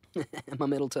 My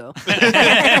middle toe.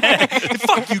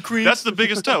 Fuck you, cream. That's the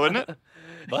biggest toe, isn't it?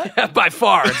 By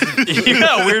far. You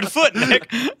got a weird foot, Nick.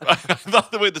 I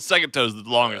thought the second toe is the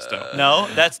longest toe. No,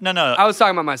 that's no. I was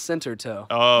talking about my center toe.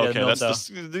 Oh, Yeah, okay. middle That's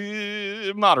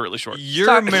the moderately short.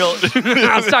 Your middle.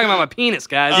 I was talking about my penis,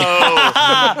 guys.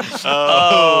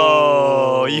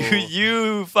 Oh,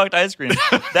 you fucked ice cream.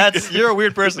 You're a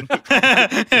weird person.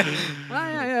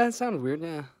 Yeah, it sounded weird,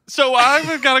 yeah. So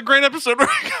I've got a great episode.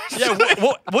 Yeah,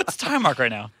 what's the time mark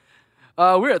right now?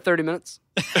 We're at 30 minutes.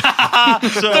 So,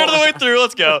 Third of the way through.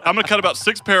 Let's go. I'm going to cut about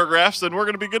 6 paragraphs, and we're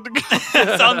going to be good to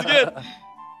go. Sounds good.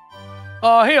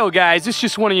 Oh, hey, guys, it's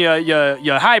just one of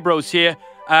your high bros here.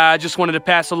 I just wanted to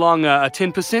pass along a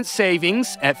 10%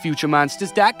 savings at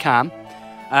futuremonsters.com.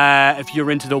 If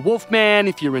you're into the Wolfman,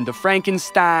 if you're into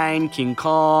Frankenstein, King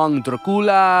Kong,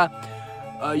 Dracula,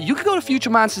 you can go to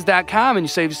futuremonsters.com and you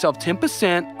save yourself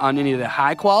 10% on any of the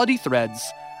high-quality threads.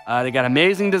 They got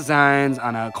amazing designs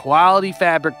on a quality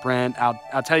fabric print.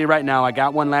 I'll tell you right now, I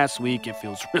got one last week. It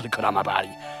feels really good on my body.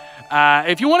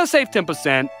 If you want to save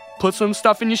 10%, put some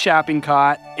stuff in your shopping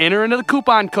cart, enter into the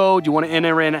coupon code. You want to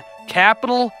enter in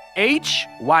capital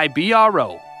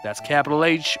HYBRO. That's capital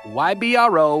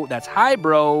HYBRO. That's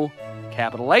highbro.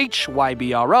 Capital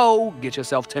HYBRO. Get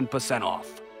yourself 10%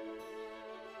 off.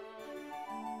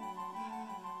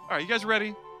 All right, you guys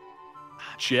ready?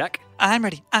 Check. I'm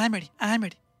ready.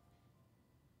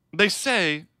 They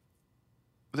say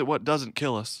that what doesn't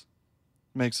kill us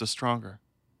makes us stronger.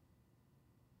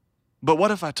 But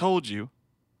what if I told you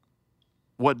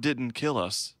what didn't kill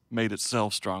us made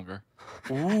itself stronger?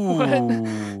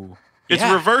 Ooh. It's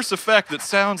Yeah. a reverse effect that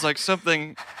sounds like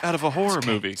something out of a horror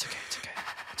movie. It's okay.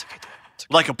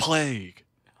 Like a plague.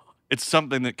 It's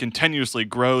something that continuously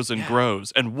grows and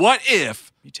grows. And what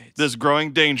if Mutates. this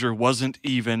growing danger wasn't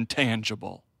even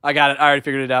tangible? I got it. I already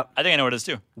figured it out. I think I know what it is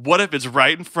too. What if it's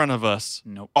right in front of us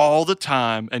Nope. all the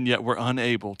time and yet we're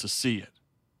unable to see it?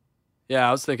 Yeah,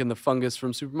 I was thinking the fungus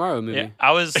from Super Mario movie. Yeah,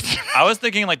 I was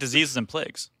thinking like diseases and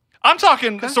plagues. I'm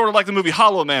talking sort of like the movie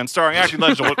Hollow Man starring acting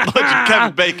legend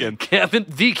Kevin Bacon. Kevin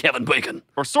Bacon.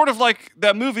 Or sort of like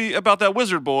that movie about that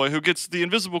wizard boy who gets the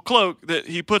invisible cloak that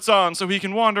he puts on so he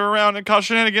can wander around and cause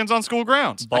shenanigans on school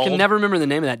grounds. I can never remember the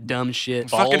name of that dumb shit.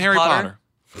 Bald Fucking Harry Potter?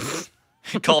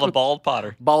 Potter. Called a bald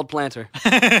Potter. Bald planter.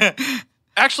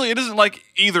 Actually, it isn't like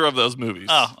either of those movies.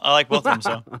 Oh, I like both of them.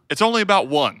 So It's only about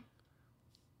one.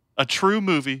 A true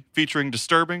movie featuring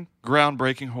disturbing,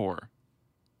 groundbreaking horror.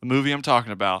 The movie I'm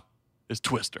talking about is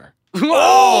Twister.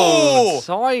 Oh!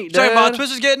 Sorry, You talking about Dad.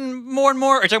 Twister's getting more and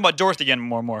more, or you talking about Dorothy getting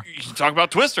more and more? You talk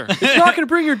about Twister. It's not gonna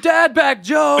bring your dad back,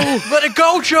 Joe. Let it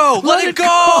go, Joe. Let it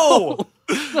go.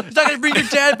 It's not gonna bring your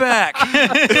dad back.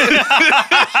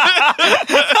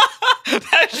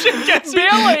 That shit gets me.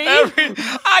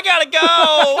 I gotta go.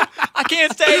 I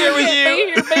can't stay here with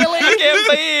you. I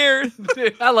can't be here.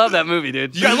 Dude, I love that movie,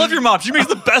 dude. Yeah, I love your mom. She makes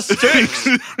the best steaks.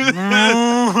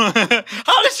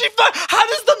 How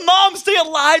does the mom stay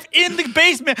alive in the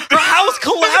basement? Her house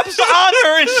collapsed on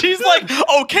her, and she's like,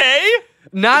 okay.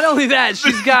 Not only that,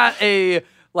 she's got a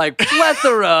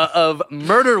plethora of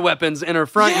murder weapons in her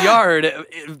front yard,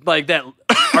 like that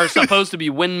are supposed to be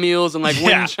windmills and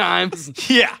wind chimes.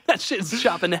 Yeah. That shit's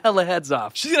chopping hella heads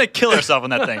off. She's gonna kill herself on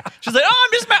that thing. She's like,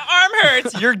 oh, my arm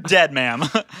hurts. You're dead, ma'am.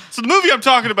 So the movie I'm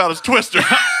talking about is Twister.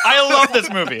 I love this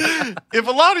movie. If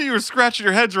a lot of you are scratching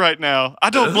your heads right now, I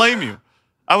don't blame you.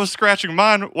 I was scratching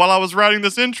mine while I was writing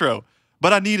this intro,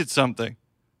 but I needed something.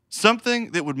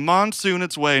 Something that would monsoon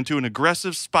its way into an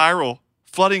aggressive spiral,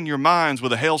 flooding your minds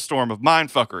with a hailstorm of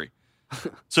mindfuckery.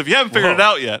 So if you haven't figured it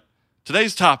out yet,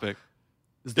 today's topic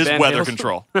is weather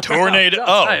control. Tornado. Oh,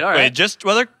 all right. Wait, just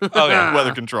weather? Okay.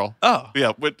 Weather control. Oh.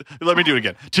 Yeah, let me do it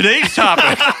again. Today's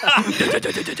topic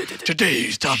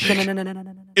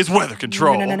is weather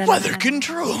control. Weather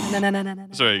control.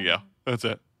 So there you go. That's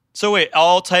it. So wait,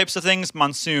 all types of things,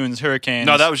 monsoons, hurricanes.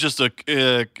 No, that was just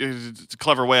a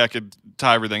clever way I could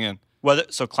tie everything in. Weather.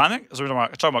 So climate? So we're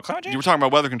talking about climate change? You were talking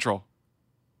about weather control.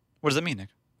 What does that mean, Nick?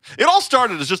 It all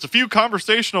started as just a few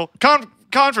conversational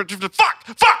conference. Fuck!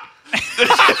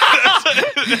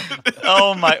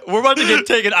 Oh my! We're about to get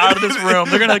taken out of this room.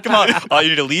 They're gonna come out. Oh, you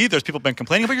need to leave. There's people been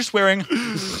complaining about your swearing.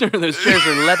 Sure, those chairs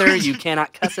are leather. You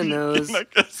cannot cuss in those.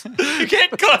 You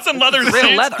can't cuss in leather Real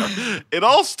seats. leather. It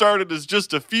all started as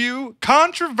just a few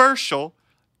controversial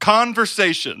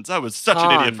conversations. I was such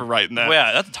an idiot for writing that. Well,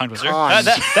 yeah, that's a tongue twister. Con.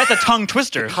 That's a tongue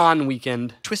twister. Con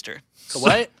weekend. Twister.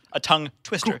 What? A tongue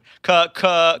twister.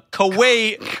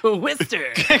 Kaway.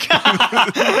 Twister.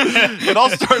 It all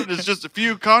started as just a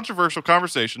few controversial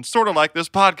conversations, sort of like this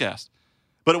podcast.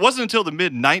 But it wasn't until the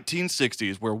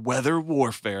mid-1960s where weather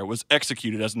warfare was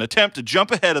executed as an attempt to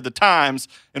jump ahead of the times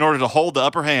in order to hold the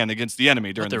upper hand against the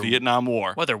enemy during the Vietnam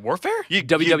War. Weather warfare? You're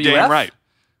WWF? damn right.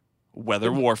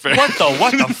 Weather warfare. What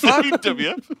the fuck?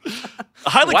 WWF. A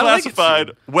highly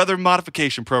classified weather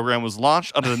modification program was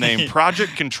launched under the name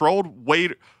Project Controlled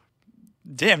Water.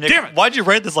 Damn, Nick, why'd you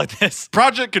write this like this?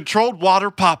 Project Controlled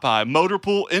Water Popeye Motor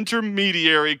Pool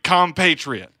Intermediary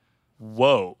Compatriot.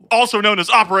 Whoa. Also known as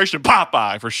Operation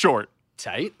Popeye for short.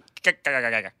 Tight.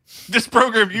 This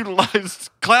program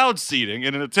utilized cloud seeding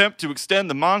in an attempt to extend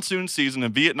the monsoon season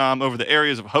in Vietnam over the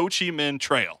areas of Ho Chi Minh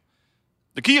Trail.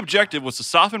 The key objective was to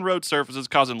soften road surfaces,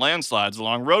 causing landslides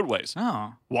along roadways,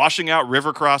 washing out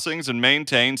river crossings, and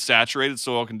maintain saturated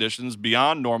soil conditions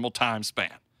beyond normal time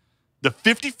span. The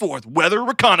 54th Weather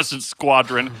Reconnaissance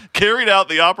Squadron carried out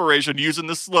the operation using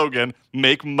the slogan,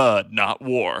 "Make mud, not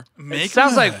war." It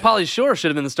sounds like Pauly Shore should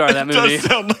have been the star of that movie. It does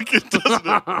sound like it, doesn't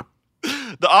it?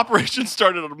 The operation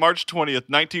started on March 20th,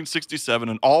 1967,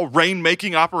 and all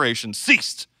rain-making operations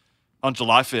ceased on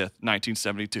July 5th,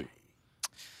 1972.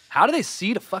 How do they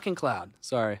seed a fucking cloud?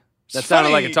 Sorry. That It's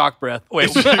sounded funny. like a talk breath. Wait,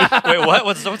 what?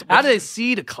 What's How do they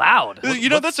seed a cloud? You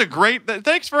know, that's a great...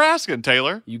 Thanks for asking,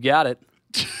 Taylor. You got it.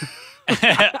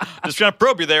 Just trying to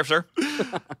probe you there, sir.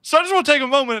 So I just want to take a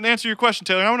moment and answer your question,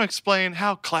 Taylor. I want to explain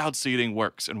how cloud seeding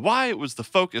works and why it was the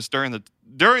focus during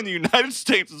the United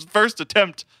States' first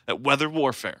attempt at weather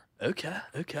warfare.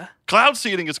 Okay. Cloud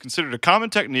seeding is considered a common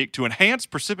technique to enhance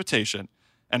precipitation,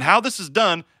 and how this is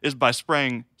done is by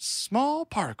spraying small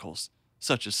particles,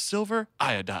 such as silver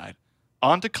iodide,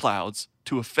 onto clouds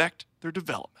to affect their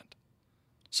development.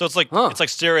 So it's like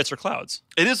steroids for clouds.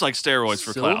 It is like steroids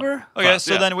for clouds. Silver? Okay,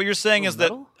 so then what you're saying is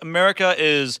that America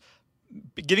is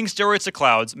giving steroids to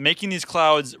clouds, making these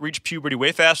clouds reach puberty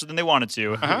way faster than they wanted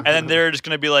to, and then they're just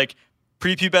going to be like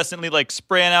prepubescently like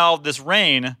spraying out this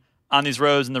rain on these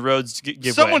roads, and the roads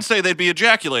give Some way. would say they'd be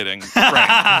ejaculating.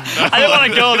 I didn't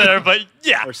want to go there, but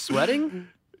yeah. Or sweating?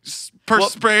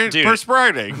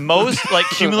 Perspiring. Most like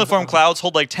cumuliform clouds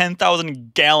hold like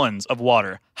 10,000 gallons of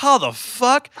water. How the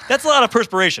fuck? That's a lot of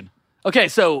perspiration. Okay,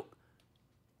 so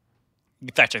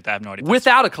Fact check that. I have no idea.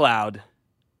 without a cloud,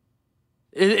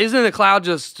 isn't a cloud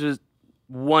just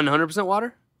 100%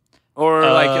 water? Or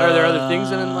like, are there other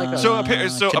things in it? Like So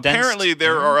condensed? apparently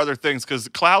there are other things because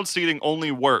cloud seeding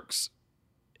only works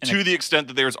to the extent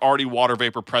that there's already water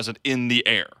vapor present in the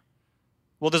air.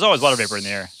 Well, there's always water vapor in the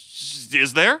air.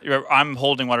 Is there? I'm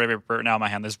holding water vapor now in my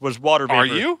hand. There's water vapor. Are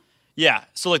you? Yeah.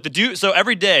 So like the dew. So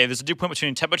every day there's a dew point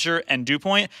between temperature and dew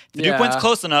point. If the dew point's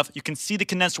close enough, you can see the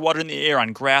condensed water in the air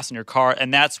on grass in your car,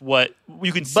 and that's what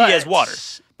you can see as water.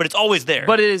 But it's always there.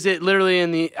 But is it literally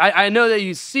in the... I know that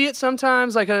you see it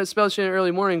sometimes, like especially in the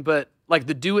early morning, but like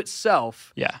the dew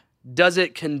itself, does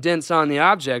it condense on the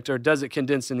object, or does it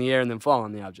condense in the air and then fall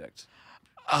on the object?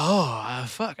 Oh,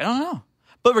 fuck. I don't know.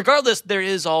 But regardless, there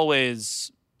is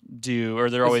always dew, or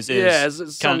there always is. Yeah,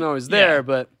 it's something always there,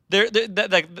 but...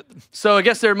 So I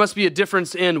guess there must be a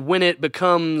difference in when it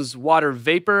becomes water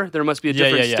vapor. There must be a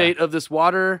different state of this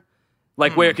water.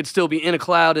 Like where it could still be in a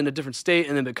cloud in a different state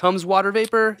and then becomes water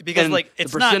vapor. Because and like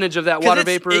it's the percentage of that water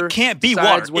vapor. It can't be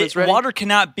water. Water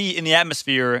cannot be in the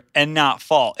atmosphere and not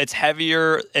fall. It's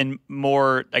heavier and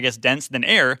more, I guess, dense than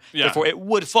air. Yeah. Therefore, it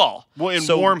would fall. Well, in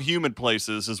warm, humid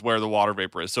places is where the water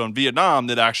vapor is. So in Vietnam,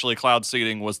 that actually cloud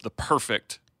seeding was the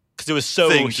perfect because it was so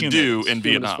thing humid. to do in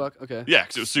Vietnam. Fuck? Okay. Yeah,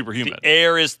 because it was super humid. The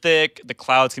air is thick. The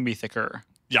clouds can be thicker.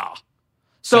 Yeah.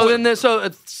 So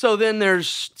then there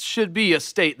should be a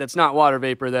state that's not water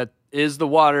vapor that is the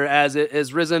water as it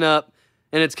is risen up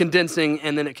and it's condensing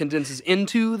and then it condenses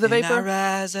into the vapor. And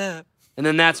I rise up. And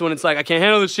then that's when it's like I can't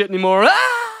handle this shit anymore.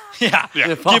 Ah! Yeah.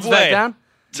 And it falls back down.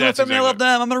 If I nail up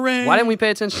them, I'm gonna ring. Why didn't we pay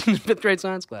attention in 5th grade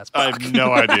science class? Fuck. I have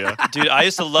no idea. Dude, I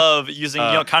used to love using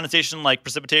condensation like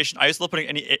precipitation. I used to love putting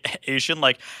any Asian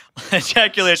like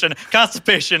ejaculation,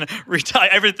 constipation,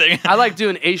 everything. I like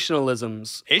doing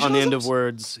Asianalisms on the end of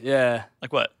words. Yeah.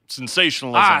 Like what?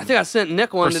 Sensationalism. I think I sent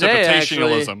Nick one today, actually.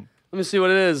 Precipitationalism. Let me see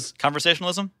what it is.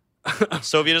 Conversationalism?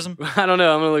 Sovietism? I don't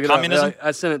know. I'm going to look it Communism? up.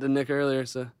 I sent it to Nick earlier.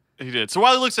 So He did. So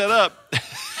while he looks that up,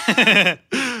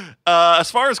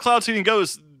 as far as cloud seeding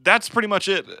goes, that's pretty much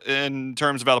it in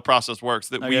terms of how the process works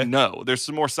that we know. There's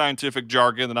some more scientific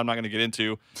jargon that I'm not going to get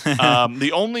into.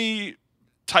 The only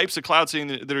types of cloud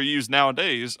seeding that are used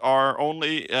nowadays are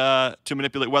only to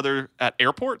manipulate weather at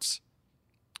airports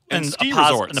and ski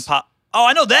resorts. Oh,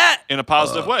 I know that! In a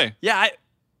positive way. Yeah,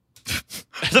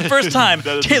 the first time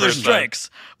Taylor strikes.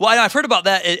 Well, I've heard about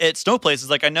that at snow places.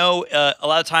 Like I know a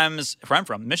lot of times, where I'm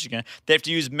from, Michigan, they have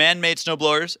to use man-made snow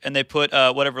blowers, and they put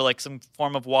whatever, like some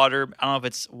form of water. I don't know if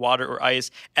it's water or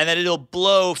ice, and then it'll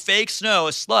blow fake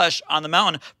snow, slush on the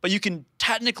mountain. But you can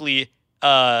technically,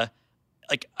 like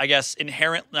I guess,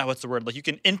 what's the word? Like you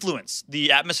can influence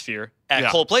the atmosphere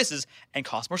at cold places and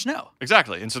cause more snow.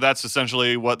 Exactly, and so that's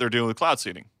essentially what they're doing with cloud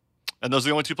seeding, and those are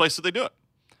the only two places that they do it.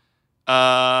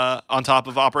 On top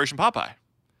of Operation Popeye.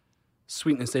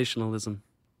 Sweetnessationalism.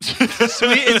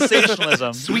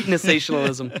 Sweetnessationalism.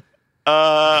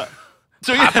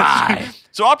 Sweetnessationalism.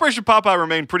 So Operation Popeye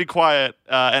remained pretty quiet,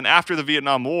 and after the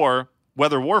Vietnam War,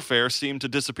 weather warfare seemed to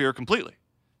disappear completely.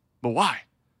 But why?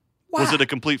 Was it a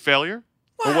complete failure?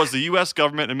 Or was the U.S.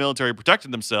 government and military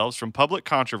protecting themselves from public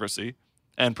controversy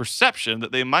and perception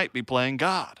that they might be playing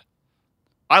God?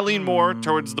 I lean more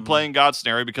towards the playing God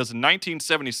scenario because in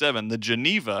 1977, the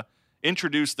Geneva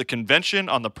introduced the Convention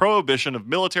on the Prohibition of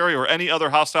Military or Any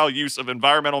Other Hostile Use of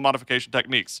Environmental Modification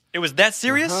Techniques. It was that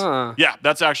serious? Yeah,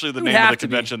 that's actually the name of the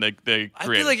convention they created. I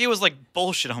feel like it was like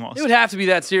bullshit almost. It would have to be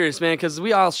that serious, man, because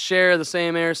we all share the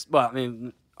same well, I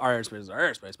mean, our airspace is our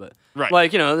airspace, but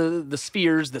like, you know, the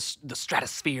spheres, the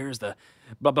stratospheres, the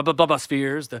blah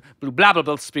spheres, the blah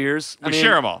blah spheres. We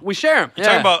share them all. We share them. You're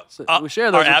talking about we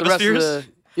share those our with the rest of the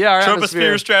our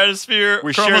troposphere, stratosphere,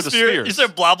 we chromosphere. share the spheres. You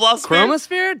said blah blah sphere?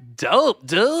 Chromosphere? Dope,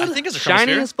 dude. I think it's a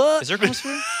shiny chromosphere. as fuck. Is there a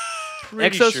chromosphere?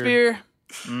 Exosphere.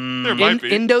 There might be.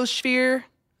 Endosphere.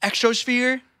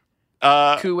 Exosphere.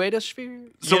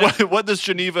 Kuwaitosphere. So what this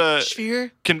Geneva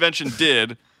Sphere? Convention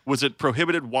did was it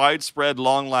prohibited widespread,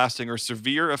 long-lasting, or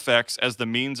severe effects as the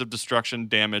means of destruction,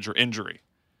 damage, or injury.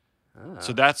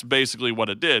 So that's basically what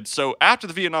it did. So after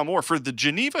the Vietnam War, for the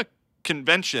Geneva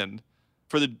Convention,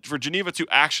 for Geneva to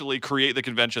actually create the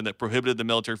convention that prohibited the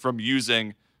military from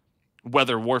using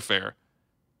weather warfare,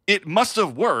 it must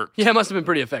have worked. Yeah, it must have been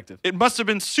pretty effective. It must have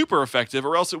been super effective,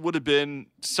 or else it would have been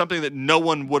something that no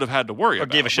one would have had to worry about.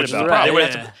 Or gave a shit about.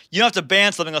 You don't have to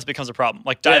ban something else becomes a problem,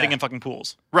 like diving in fucking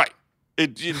pools. Right.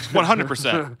 It's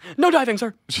 100%. No diving,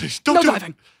 sir. Don't no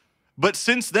diving. But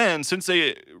since then, since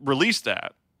they released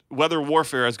that, weather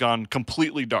warfare has gone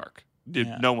completely dark.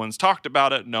 No one's talked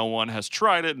about it. No one has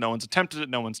tried it. No one's attempted it.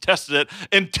 No one's tested it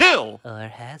until... Or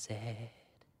has it?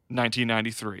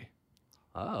 1993.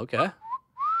 Oh, okay.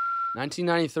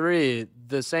 1993,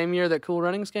 the same year that Cool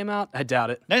Runnings came out? I doubt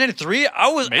it.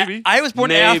 1993? Maybe. I was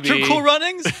born after Cool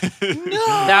Runnings? No.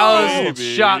 That was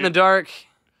shot in the dark.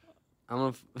 I don't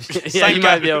know if, yeah, you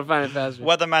might be able to find it faster.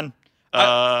 Weatherman.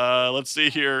 Let's see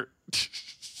here.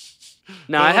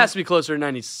 No, it has to be closer to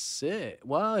 96.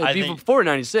 Well, it'd be before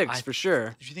 96 for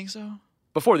sure. Did you think so?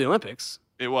 Before the Olympics.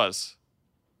 It was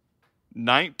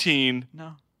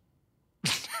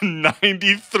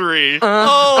 1993.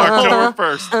 Oh, October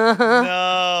 1st.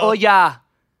 No. Oh, yeah.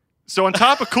 So on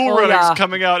top of Cool Runnings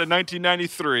coming out in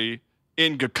 1993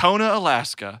 in Gakona,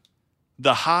 Alaska,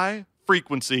 the High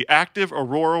Frequency Active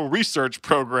Auroral Research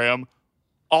Program,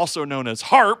 also known as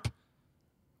HAARP,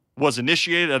 was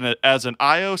initiated as an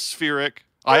ionospheric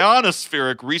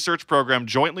research program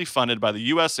jointly funded by the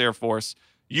U.S. Air Force,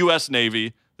 U.S.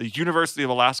 Navy, the University of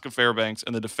Alaska Fairbanks,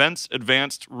 and the Defense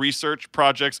Advanced Research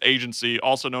Projects Agency,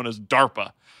 also known as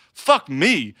DARPA. Fuck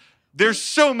me. There's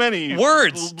so many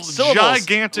words,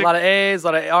 gigantic. A lot of A's, a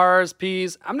lot of R's,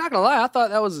 P's. I'm not going to lie. I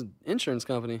thought that was an insurance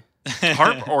company.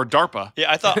 HAARP or DARPA?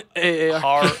 Yeah, I thought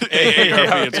HAARP.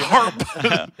 It's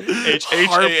HAARP.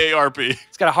 H-A-A-R-P.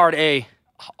 It's got a hard A.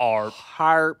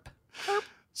 HAARP.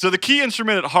 So the key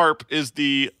instrument at HAARP is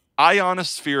the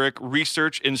Ionospheric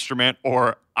Research Instrument,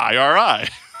 or IRI.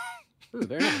 Ooh,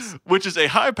 very nice. which is a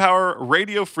high-power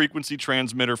radio frequency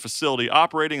transmitter facility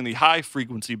operating in the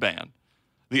high-frequency band.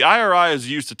 The IRI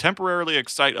is used to temporarily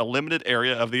excite a limited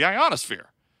area of the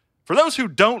ionosphere. For those who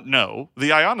don't know,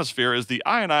 the ionosphere is the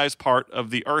ionized part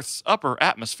of the Earth's upper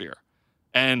atmosphere.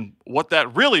 And what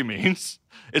that really means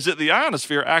is that the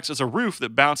ionosphere acts as a roof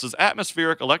that bounces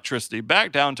atmospheric electricity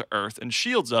back down to Earth and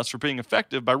shields us from being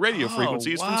affected by radio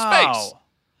frequencies from space.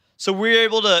 So we're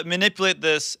able to manipulate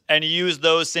this and use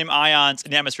those same ions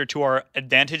in the atmosphere to our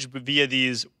advantage via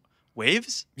these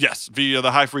waves? Yes, via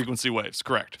the high-frequency waves,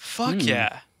 correct. Fuck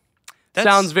yeah.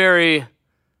 Sounds very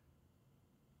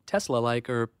Tesla-like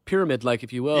or pyramid-like,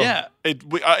 if you will. Yeah.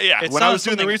 When I was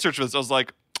doing the research for this, I was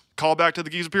like, call back to the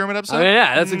Giza Pyramid episode?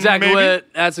 That's exactly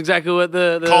what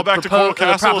the call back to Coral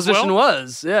Castle proposition as well?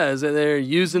 was. Yeah, is that they're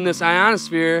using this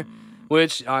ionosphere,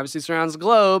 which obviously surrounds the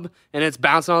globe, and it's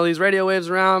bouncing all these radio waves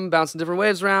around, bouncing different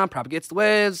waves around, propagates the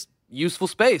waves, useful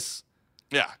space.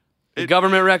 Yeah. The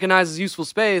government recognizes useful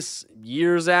space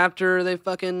years after they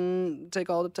fucking take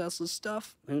all the Tesla's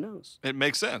stuff. Who knows? It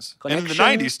makes sense. Connection? And in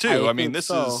the 90s, too. I mean, think this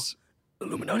so. is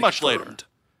Illuminati much later.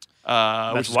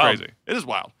 confirmed. Which is wild. crazy. It is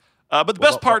wild. But the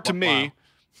best part to me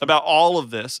about all of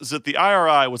this is that the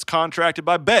IRI was contracted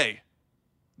by Bay.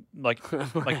 Like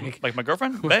my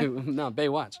girlfriend? Bae? No,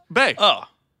 Baywatch. Bay. Oh.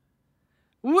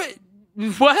 What?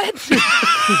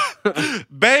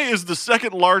 Bay is the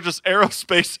second largest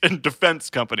aerospace and defense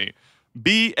company.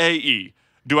 BAE.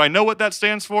 Do I know what that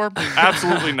stands for?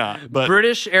 Absolutely not. But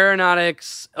British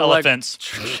Aeronautics Elephants.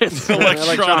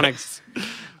 Electronics.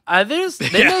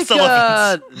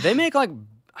 They make like,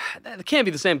 it can't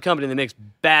be the same company that makes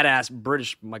badass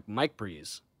British like mic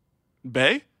pre's.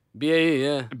 Bay? BAE,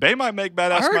 yeah. Bay might make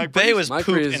badass I heard mic Bay pre's. was Mike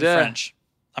poop Breeze, in yeah. French.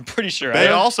 I'm pretty sure. Bay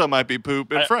also might be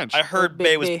poop in French. I heard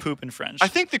Bay was poop in French. I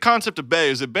think the concept of Bay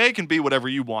is that Bay can be whatever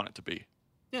you want it to be.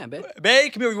 Yeah, Bay. Bay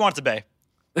can be what you want it to be.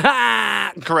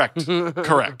 Correct.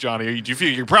 Correct, Johnny. Do you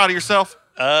feel you're proud of yourself?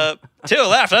 Taylor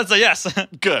laughed. That's a yes.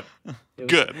 Good.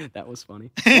 Good. That was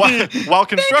funny. While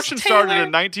construction Thanks, started Taylor.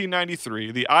 in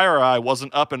 1993, the IRI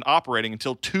wasn't up and operating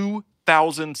until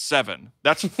 2007.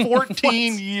 That's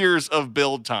 14 years of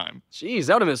build time. Jeez,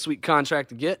 that would have been a sweet contract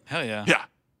to get. Hell yeah. Yeah.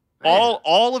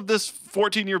 All of this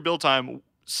 14-year build time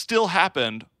still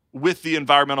happened with the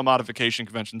Environmental Modification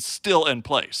Convention still in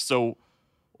place. So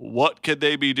what could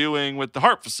they be doing with the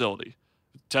HARP facility?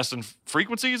 Testing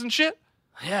frequencies and shit?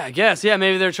 Yeah, I guess. Yeah,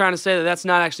 maybe they're trying to say that that's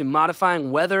not actually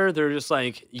modifying weather. They're just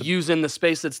like using the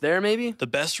space that's there, maybe. The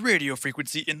best radio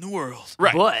frequency in the world.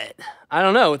 Right. But I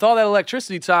don't know. With all that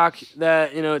electricity talk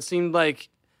that, it seemed like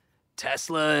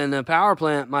Tesla and the power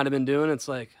plant might have been doing, it's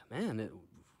like, man,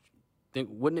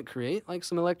 wouldn't it create like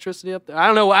some electricity up there?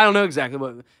 I don't know exactly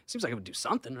what. It seems like it would do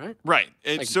something, right? Right.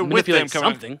 Like So with them manipulate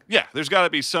coming, something. yeah, there's got to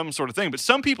be some sort of thing. But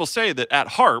some people say that at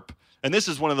HARP, and this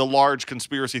is one of the large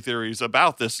conspiracy theories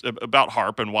about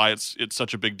HARP and why it's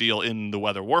such a big deal in the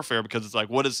weather warfare, because it's like,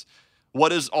 what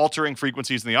does altering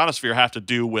frequencies in the ionosphere have to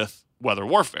do with weather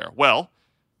warfare? Well,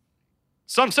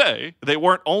 some say they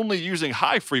weren't only using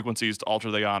high frequencies to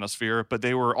alter the ionosphere, but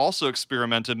they were also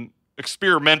experimenting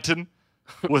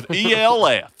with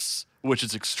ELFs, which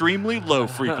is extremely low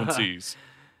frequencies.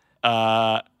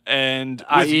 And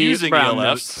with using brown ELFs,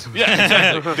 notes. yeah,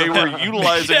 exactly. They were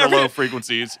utilizing the low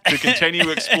frequencies to continue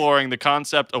exploring the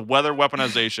concept of weather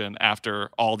weaponization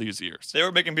after all these years. They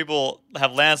were making people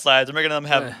have landslides. They're making them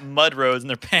have mud roads in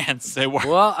their pants. They were.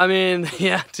 Well, I mean,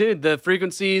 yeah, dude, the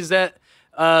frequencies that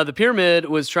the pyramid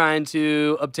was trying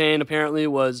to obtain apparently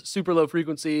was super low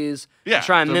frequencies. Yeah, to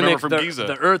try and remember mimic from the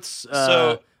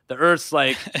Giza. Earth's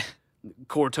like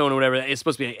core tone or whatever. It's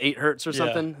supposed to be like 8 hertz or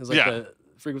something. It's like the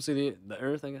frequency of the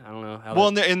Earth. I don't know how.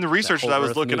 Well, in the research that I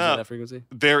was looking up, that frequency.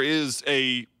 there is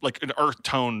an Earth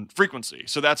tone frequency.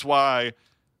 So that's why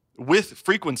with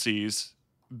frequencies,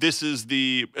 this is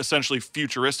the essentially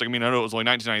futuristic. I mean, I know it was only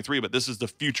 1993, but this is the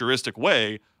futuristic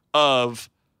way of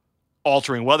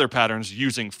altering weather patterns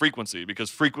using frequency, because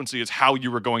frequency is how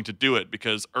you were going to do it,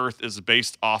 because Earth is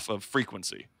based off of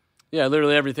frequency. Yeah,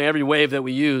 literally everything. Every wave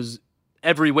we use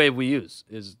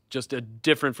is just a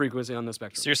different frequency on the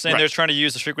spectrum. So you're saying they're trying to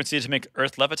use the frequency to make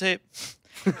Earth levitate?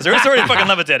 Because Earth's already fucking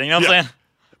levitating, you know what I'm saying?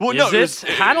 Well,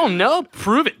 I don't know.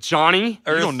 Prove it, Johnny.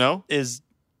 Earth you don't know? Is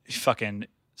fucking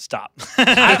stop.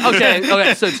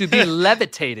 Okay. So to be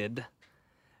levitated,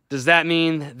 does that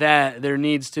mean that there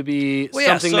needs to be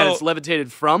something that it's levitated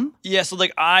from? Yeah, so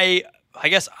like I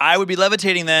guess I would be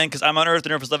levitating then because I'm on Earth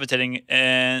and Earth is levitating.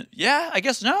 And yeah, I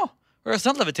guess no. Earth's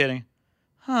not levitating.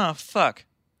 Huh, fuck.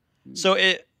 So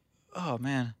oh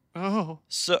man. Oh.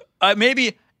 So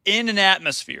maybe in an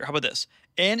atmosphere, how about this?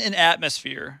 In an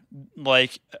atmosphere,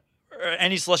 like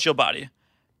any celestial body,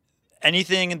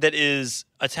 anything that is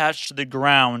attached to the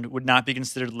ground would not be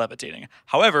considered levitating.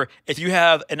 However, if you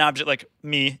have an object like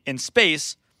me in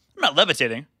space, I'm not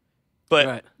levitating,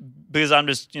 but because I'm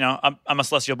just, I'm a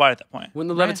celestial body at that point. Wouldn't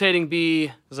the levitating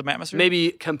be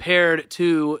maybe compared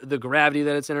to the gravity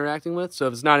that it's interacting with? So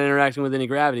if it's not interacting with any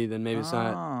gravity, then maybe it's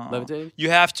not levitating? You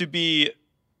have to be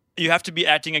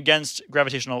acting against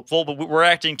gravitational pull, but we're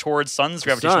acting towards sun's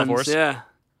gravitational force. Yeah.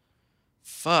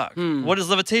 Fuck. What is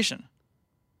levitation?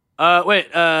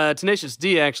 Tenacious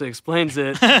D actually explains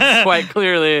it quite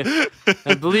clearly.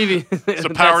 I believe it's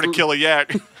the power to kill a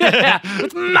yak.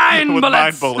 With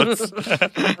mind bullets.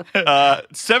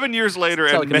 7 years later,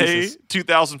 in May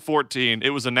 2014, it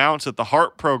was announced that the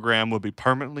HARP program would be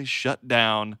permanently shut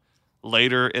down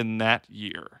later in that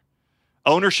year.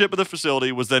 Ownership of the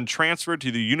facility was then transferred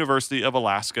to the University of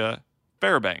Alaska,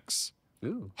 Fairbanks.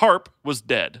 Ooh. HARP was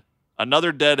dead.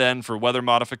 Another dead end for weather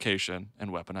modification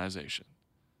and weaponization.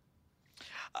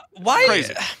 Why?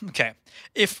 Crazy. Okay.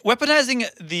 If weaponizing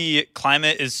the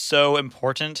climate is so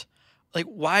important, like,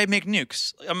 why make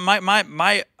nukes?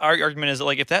 My argument is that,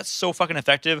 like, if that's so fucking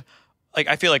effective, like,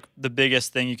 I feel like the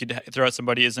biggest thing you could throw at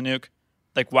somebody is a nuke.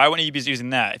 Like, why wouldn't you be using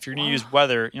that if you're going to use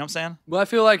weather? You know what I'm saying? Well, I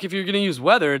feel like if you're going to use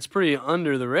weather, it's pretty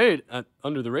under the radar.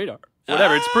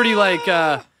 Whatever. It's pretty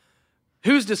like,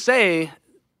 who's to say,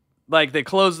 like, they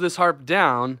close this HARP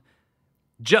down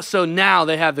just so now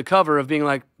they have the cover of being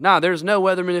like, nah, there's no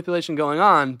weather manipulation going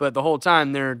on, but the whole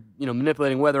time they're,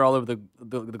 manipulating weather all over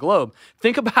the globe.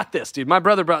 Think about this, dude. My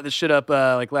brother brought this shit up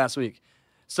like last week.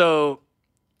 So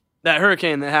that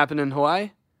hurricane that happened in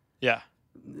Hawaii. Yeah.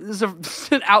 This is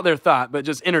an out there thought, but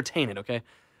just entertain it, okay?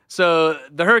 So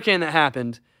the hurricane that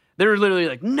happened, there were literally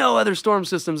like no other storm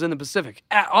systems in the Pacific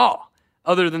at all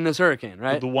other than this hurricane,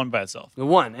 right? The one by itself. The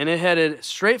one. And it headed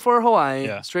straight for Hawaii,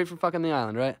 straight for fucking the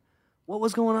island, right? What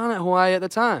was going on at Hawaii at the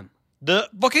time? The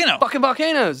volcano. Fucking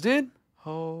volcanoes, dude.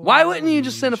 Why wouldn't you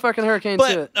just send a fucking hurricane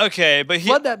to it? Okay, but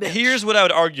Flood that bitch. Here's what I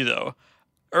would argue, though.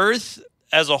 Earth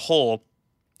as a whole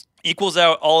equals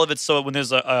out all of it. So when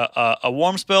there's a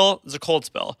warm spell, there's a cold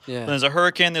spell. Yeah. When there's a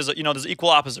hurricane, there's equal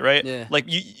opposite, right? Yeah. Like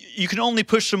you can only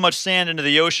push so much sand into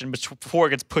the ocean before it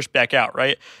gets pushed back out,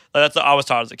 right? Like, that's what I was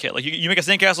taught as a kid. Like you make a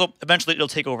sandcastle, eventually it'll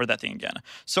take over that thing again.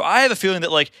 So I have a feeling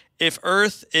that, like, if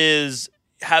Earth is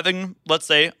having, let's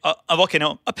say, a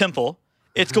volcano, a pimple,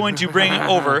 it's going to bring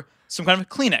over some kind of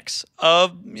Kleenex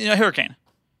of hurricane.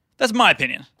 That's my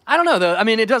opinion. I don't know though. I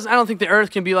mean, it doesn't. I don't think the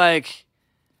Earth can be like.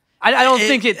 I don't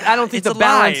think the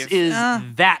balance is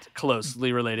that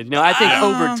closely related. I think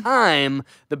over time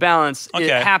the balance it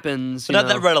happens. But not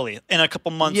that readily in a couple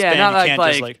months. Yeah, span, not you can't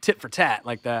like just like tit for tat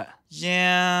like that.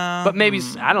 Yeah, but maybe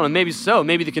I don't know. Maybe so.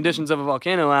 Maybe the conditions of a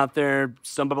volcano out there,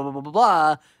 some blah blah blah blah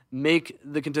blah, make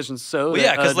the conditions so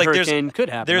that a hurricane could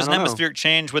happen. There's an atmospheric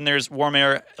change when there's warm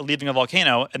air leaving a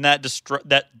volcano, and that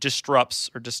disrupts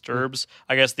or disturbs,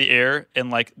 I guess, the air and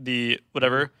like the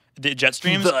whatever. The jet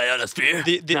streams, the ionosphere.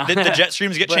 The jet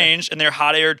streams get changed, and their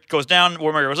hot air goes down,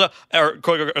 warm air goes up, or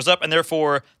goes up, and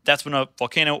therefore that's when a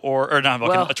volcano or not a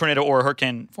volcano, a tornado or a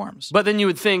hurricane forms. But then you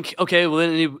would think, okay, well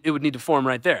then it would need to form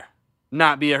right there,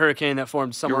 not be a hurricane that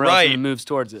forms somewhere else and moves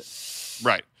towards it.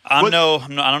 Right. I don't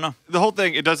know. The whole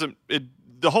thing,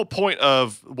 the whole point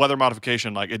of weather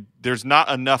modification, there's not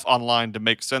enough online to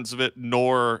make sense of it,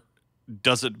 nor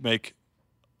does it make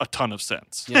a ton of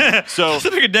sense. Yeah. So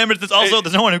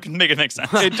there's no one who can make it make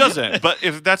sense. It doesn't. But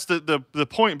if that's the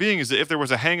point being is that if there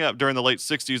was a hang up during the late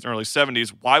 60s and early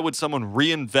 70s, why would someone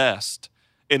reinvest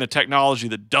in a technology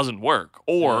that doesn't work?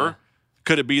 Or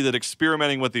could it be that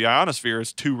experimenting with the ionosphere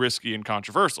is too risky and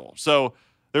controversial? So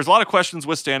there's a lot of questions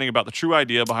withstanding about the true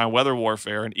idea behind weather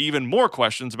warfare, and even more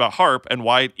questions about HARP and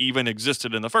why it even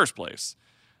existed in the first place.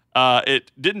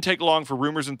 It didn't take long for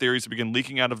rumors and theories to begin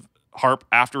leaking out of HARP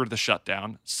after the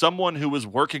shutdown. Someone who was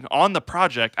working on the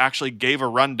project actually gave a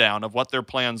rundown of what their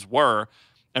plans were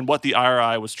and what the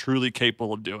IRI was truly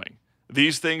capable of doing.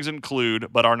 These things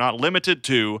include, but are not limited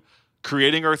to,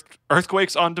 creating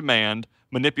earthquakes on demand,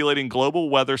 manipulating global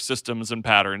weather systems and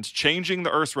patterns, changing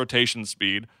the Earth's rotation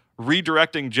speed,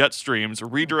 redirecting jet streams,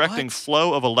 redirecting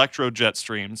flow of electrojet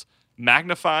streams,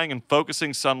 magnifying and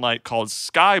focusing sunlight called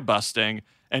sky busting,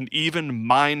 and even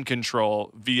mind control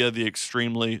via the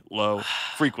extremely low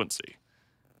frequency.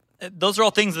 Those are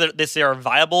all things that they say are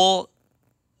viable,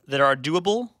 that are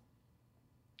doable.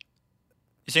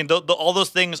 You're saying all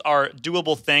those things are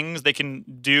doable things they can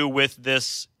do with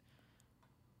this,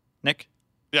 Nick?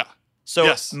 Yeah.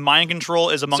 So mind control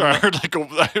is among I heard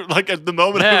like at the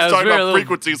moment I was talking about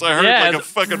frequencies, I heard a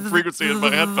fucking frequency in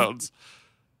my headphones.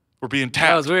 We're being tapped.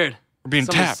 That was weird. We're being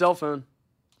tapped. Cell phone.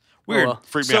 Weird. well.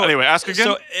 Freak me out. Anyway, ask again.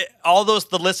 So all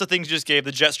the list of things you just gave,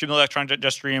 the jet stream, the electronic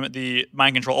jet stream, the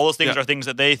mind control, all those things are things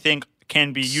that they think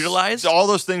can be utilized. All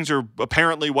those things are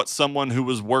apparently what someone who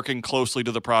was working closely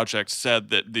to the project said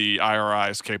that the IRI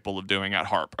is capable of doing at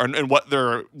HARP, and what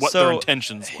their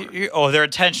intentions were. Their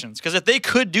intentions. Because if they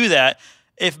could do that,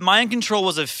 if mind control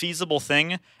was a feasible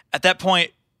thing, at that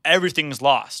point, everything's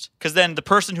lost. Because then the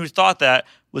person who thought that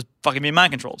was fucking being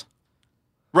mind controlled.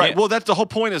 Right. Yeah. Well, that's the whole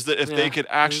point, is that if they could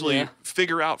actually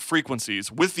figure out frequencies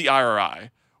with the IRI,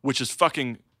 which is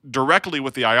fucking directly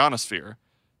with the ionosphere,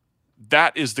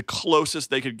 that is the closest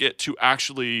they could get to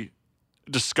actually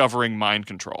discovering mind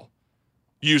control,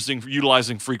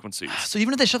 utilizing frequencies. So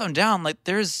even if they shut them down, like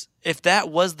if that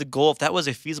was the goal, if that was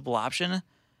a feasible option,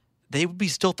 they would be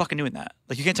still fucking doing that.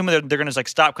 Like you can't tell me they're going to like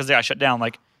stop because they got shut down.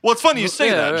 Like, well, it's funny you say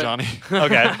that, right. Johnny.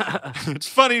 Okay. It's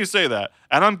funny you say that,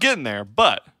 and I'm getting there,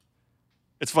 but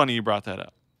it's funny you brought that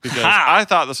up because I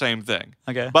thought the same thing.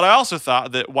 Okay. But I also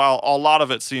thought that while a lot of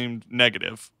it seemed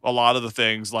negative, a lot of the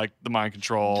things like the mind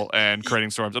control and creating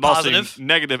storms, it all seemed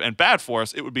negative and bad for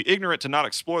us. It would be ignorant to not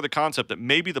explore the concept that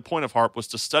maybe the point of HARP was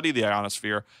to study the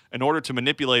ionosphere in order to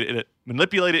manipulate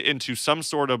it into some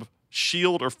sort of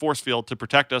shield or force field to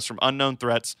protect us from unknown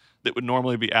threats that would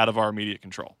normally be out of our immediate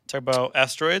control. Talk about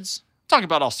asteroids? Talking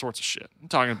about all sorts of shit. I'm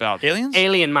talking about aliens,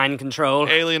 alien mind control. I'm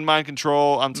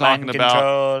talking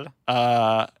about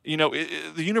the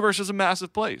universe is a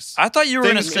massive place. I thought you were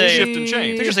going to say shift and change. I thought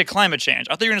you were going to say climate change.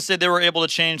 I thought you were going to say they were able to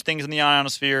change things in the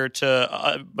ionosphere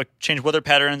to change weather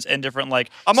patterns and different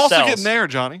I'm also cells. getting there,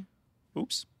 Johnny.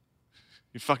 Oops.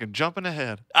 You're fucking jumping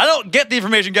ahead. I don't get the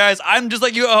information, guys. I'm just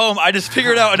like you at home. I just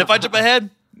figure it out, and if I jump ahead,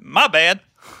 my bad.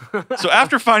 So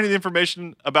after finding the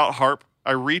information about HARP,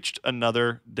 I reached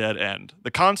another dead end. The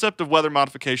concept of weather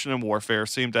modification and warfare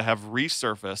seemed to have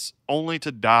resurfaced only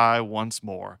to die once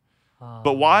more.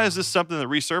 But why is this something that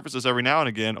resurfaces every now and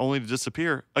again only to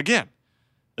disappear again?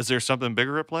 Is there something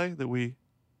bigger at play that we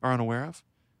are unaware of?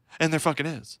 And there fucking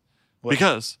is. What?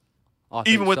 Because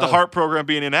even with the HARP program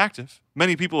being inactive,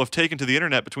 many people have taken to the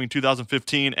internet between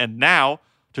 2015 and now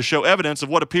to show evidence of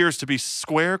what appears to be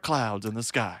square clouds in the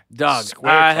sky. Dog,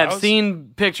 I have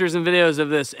seen pictures and videos of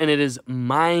this, and it is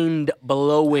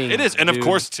mind-blowing. It is, and of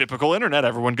course, typical internet.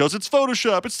 Everyone goes, it's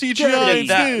Photoshop, it's CGI,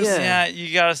 Yeah,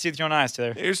 you gotta see with your own eyes,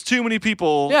 Taylor. There's too many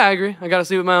people. Yeah, I agree. I gotta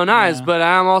see with my own eyes, but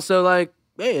I'm also like,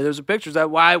 hey, there's pictures.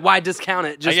 Why discount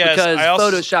it just because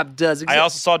Photoshop does exist? I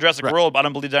also saw Jurassic World, but I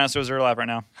don't believe dinosaurs are alive right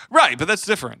now. Right, but that's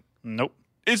different. Nope.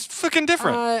 It's fucking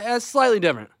different. It's slightly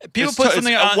different. People put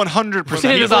something on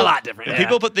 100%. It's a lot different.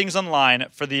 People put things online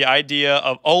for the idea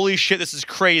of, holy shit, this is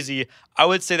crazy. I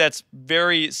would say that's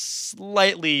very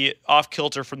slightly off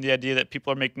kilter from the idea that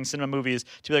people are making cinema movies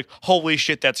to be like, holy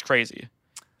shit, that's crazy.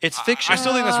 It's fiction. I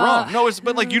still think that's wrong. No,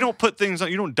 but you don't put things on,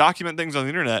 you don't document things on the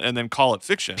internet and then call it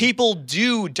fiction. People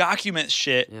do document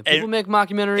shit. Yeah, people make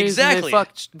mockumentaries. Exactly. And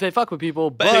they fuck with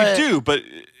people, but they do. But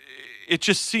it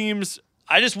just seems.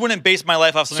 I just wouldn't base my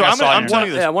life off something I saw on the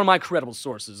internet. Yeah, one of my credible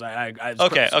sources.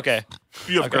 Okay.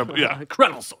 You have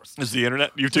credible source. Is the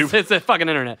internet, YouTube? It's the fucking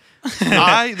internet.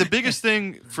 The biggest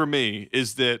thing for me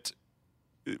is that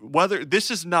whether this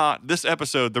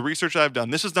episode, the research I've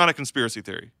done, this is not a conspiracy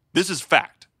theory. This is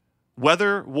fact.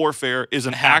 Weather warfare is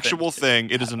an actual thing.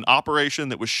 It is an operation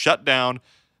that was shut down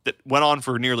that went on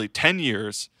for nearly 10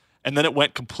 years, and then it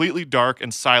went completely dark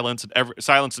and silence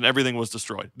and everything was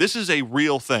destroyed. This is a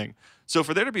real thing. So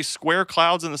for there to be square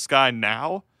clouds in the sky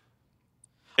now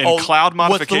and cloud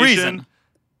modification,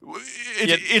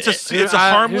 it's a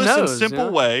harmless and simple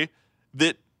way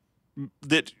that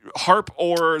HARP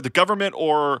or the government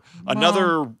or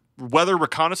another weather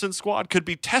reconnaissance squad could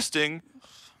be testing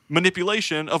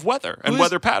manipulation of weather and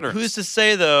weather patterns. Who's to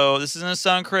say, though, this is going to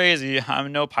sound crazy,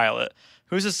 I'm no pilot.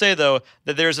 Who's to say, though,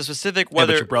 that there's a specific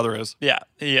weather... Yeah, but your brother is. Yeah,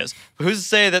 he is. But who's to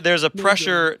say that there's a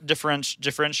pressure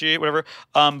differentiate, whatever,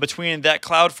 between that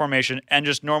cloud formation and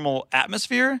just normal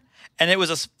atmosphere? And it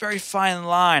was a very fine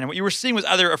line. And what you were seeing was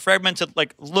either a fragmented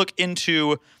look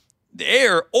into the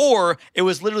air, or it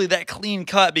was literally that clean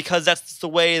cut because that's the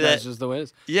way that... That's just the way it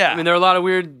is. Yeah. I mean, there are a lot of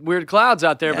weird clouds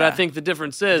out there, but I think the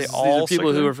difference is these are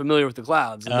people who are familiar with the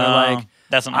clouds. And they're like...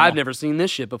 I've never seen this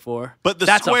shit before. But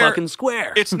that's a fucking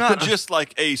square. It's not just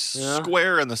like a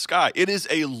square in the sky. It is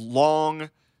it's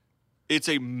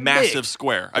a massive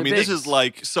square. I mean, this is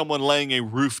like someone laying a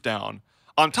roof down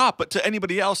on top. But to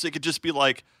anybody else, it could just be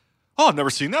like, oh, I've never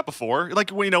seen that before. Like,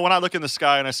 when I look in the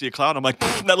sky and I see a cloud, I'm like,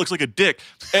 that looks like a dick.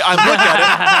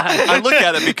 I look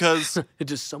at it because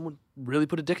someone really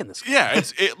put a dick in this sky. Yeah,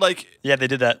 yeah, they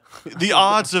did that. The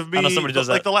odds of me, I know somebody does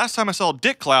that. The last time I saw a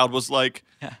dick cloud was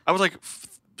I was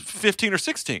 15 or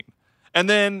 16. And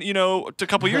then, a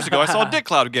couple years ago, I saw a dick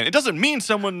cloud again. It doesn't mean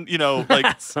someone, someone's that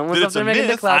up it's there a making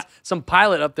myth. dick clouds. Some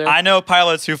pilot up there. I know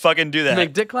pilots who fucking do that.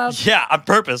 Make dick clouds? Yeah, on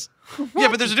purpose. Yeah,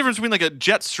 but there's a difference between like a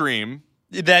jet stream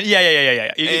Then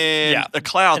yeah. and a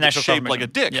cloud An that's actual shaped like a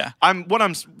dick. Yeah.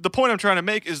 The point I'm trying to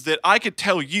make is that I could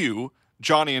tell you,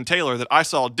 Johnny and Taylor, that I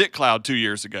saw a dick cloud 2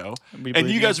 years ago, and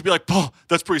you guys would be like, "Oh,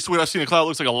 that's pretty sweet. I've seen a cloud that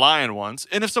looks like a lion once."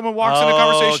 And if someone walks in a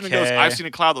conversation and goes, "I've seen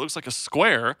a cloud that looks like a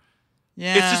square,"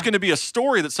 Yeah. it's just going to be a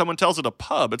story that someone tells at a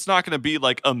pub. It's not going to be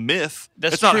like a myth.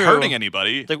 That's it's not true. hurting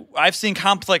anybody. Like I've seen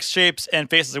complex shapes and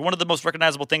faces. Like one of the most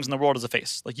recognizable things in the world is a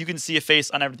face. Like you can see a face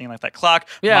on everything, like that clock,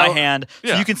 my hand.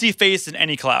 So you can see a face in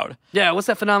any cloud. Yeah, what's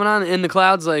that phenomenon in the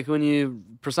clouds? Like when you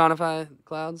personify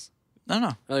clouds? I don't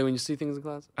know. Like when you see things in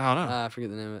clouds? I don't know. I forget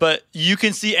the name of it. But you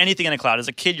can see anything in a cloud. As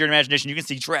a kid, your imagination, you can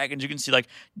see dragons, you can see like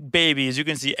babies, you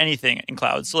can see anything in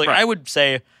clouds. So like I would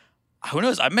say, who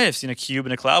knows? I may have seen a cube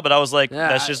in a cloud, but I was like,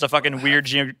 that's just a fucking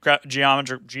weird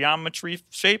geometry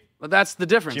shape. But that's the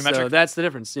difference. Geometric? So that's the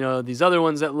difference. These other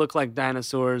ones that look like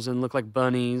dinosaurs and look like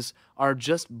bunnies are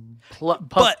just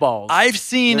puffballs. I've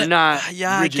seen. They're not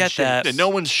I rigid get that. shapes. No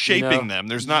one's shaping them.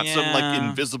 There's not some like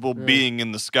invisible being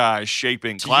in the sky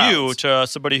shaping clouds. To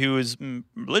somebody who is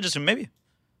religious, who maybe.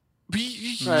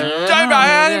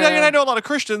 I know a lot of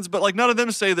Christians, but like none of them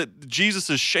say that Jesus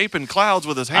is shaping clouds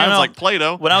with his hands like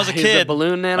Play-Doh. When I was a He's kid, a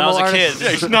balloon animal artist? Yeah,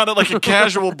 he's not like a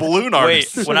casual balloon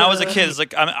artist. Wait, when I was a kid, it's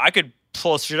like I could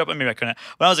pull shit up. Maybe I couldn't.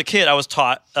 When I was a kid, I was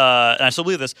taught, and I still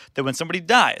believe this, that when somebody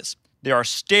dies, there are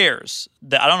stairs.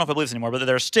 That I don't know if I believe this anymore, but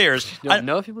there are stairs. You don't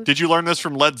know if you believe? Did you learn this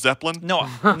from Led Zeppelin? No.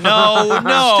 Denied.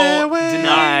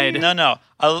 No.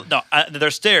 There are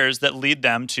stairs that lead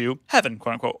them to heaven,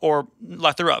 quote unquote, or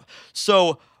lack thereof.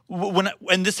 So when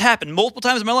this happened multiple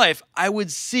times in my life, I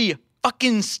would see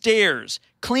fucking stairs,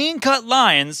 clean cut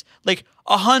lines, like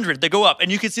 100 that go up,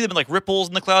 and you can see them in like ripples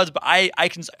in the clouds. But I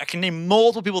can name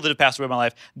multiple people that have passed away in my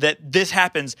life that this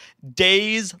happens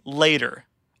days later.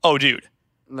 Oh, dude.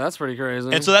 That's pretty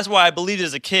crazy. And so that's why I believed it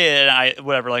as a kid. I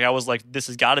was like, this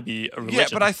has got to be a religion. Yeah,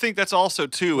 but I think that's also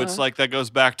too. It's like that goes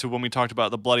back to when we talked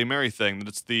about the Bloody Mary thing. That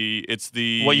it's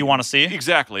the what you want to see.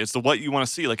 Exactly, it's the what you want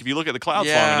to see. Like if you look at the clouds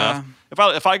long enough,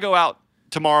 if I go out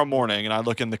tomorrow morning and I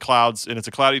look in the clouds and it's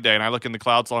a cloudy day and I look in the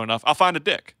clouds long enough, I'll find a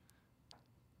dick.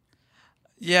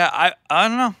 Yeah, I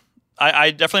don't know.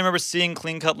 I definitely remember seeing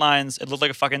clean cut lines. It looked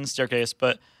like a fucking staircase,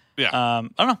 but I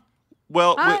don't know.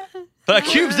 Well. But a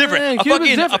cube's different.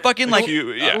 A fucking like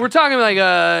we're talking like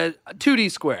a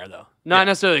 2D square though, not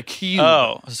necessarily a cube.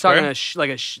 Oh, a square? Like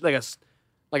as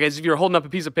if you're holding up a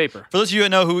piece of paper. For those of you that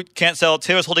know who can't tell,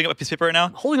 Taylor's holding up a piece of paper right now.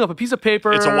 Holding up a piece of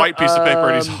paper. It's a white piece of paper,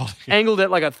 and he's holding it. Angled at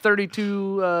like a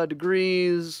 32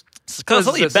 degrees.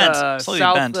 Slightly bent.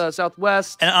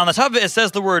 Southwest. And on the top of it, it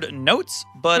says the word notes,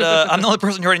 but I'm the only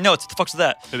person who already notes. What the fuck's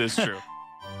that? It is true.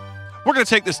 We're going to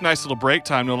take this nice little break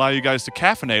time to allow you guys to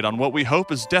caffeinate on what we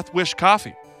hope is Death Wish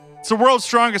coffee. It's the world's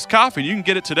strongest coffee. You can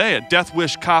get it today at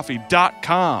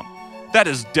deathwishcoffee.com. That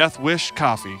is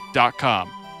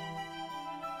deathwishcoffee.com.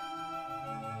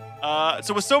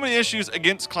 So with so many issues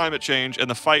against climate change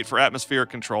and the fight for atmospheric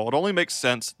control, it only makes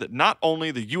sense that not only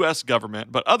the U.S.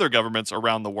 government, but other governments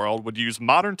around the world would use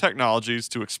modern technologies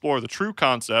to explore the true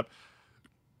concept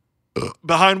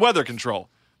behind weather control.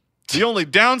 The only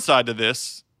downside to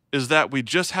this is that we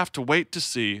just have to wait to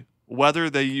see whether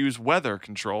they use weather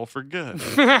control for good.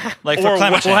 Like for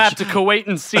climate change. We'll have to wait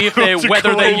and see if they use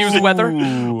weather.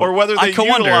 Or whether they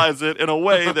utilize it in a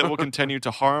way that will continue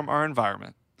to harm our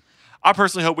environment. I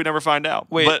personally hope we never find out.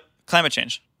 Wait, but climate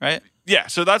change, right? Yeah,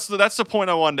 so that's the point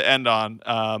I wanted to end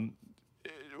on.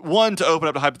 One, to open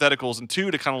up to hypotheticals, and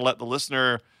two, to kind of let the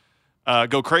listener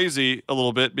go crazy a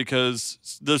little bit,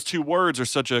 because those two words are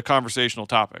such a conversational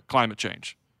topic. Climate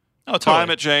change. Oh, totally.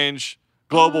 Climate change,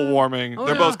 global warming,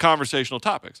 they're both conversational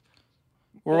topics.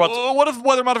 What if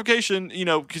weather modification,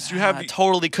 because you have...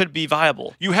 totally could be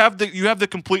viable. You have the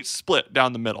complete split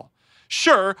down the middle.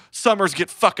 Sure, summers get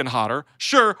fucking hotter.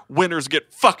 Sure, winters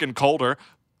get fucking colder.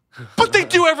 But they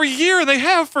do every year. They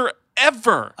have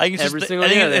forever. Every single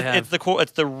year they have. It's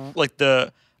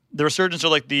the resurgence or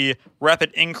like the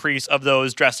rapid increase of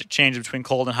those drastic changes between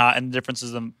cold and hot, and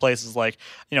differences in places like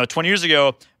 20 years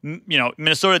ago,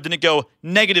 Minnesota didn't go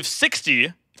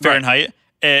 -60 Fahrenheit. Right.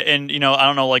 And I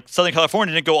don't know, like Southern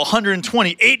California didn't go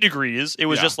 128 degrees. It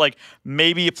was just like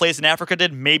maybe a place in Africa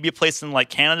did, maybe a place in like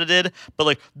Canada did, but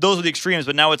like those are the extremes.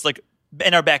 But now it's like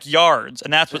in our backyards,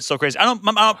 and that's what's so crazy. I'm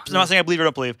not saying I believe or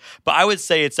don't believe, but I would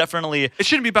say it's definitely. It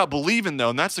shouldn't be about believing, though,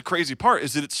 and that's the crazy part,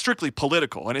 is that it's strictly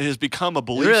political, and it has become a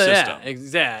belief system. Yeah,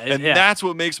 exactly. And that's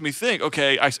what makes me think,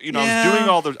 okay, I was doing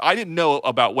all the. I didn't know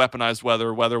about weaponized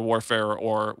weather warfare,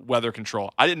 or weather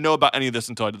control. I didn't know about any of this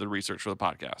until I did the research for the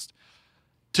podcast.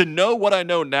 To know what I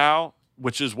know now,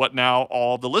 which is what now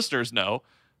all the listeners know,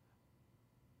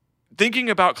 thinking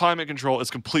about climate control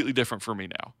is completely different for me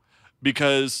now,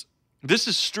 because this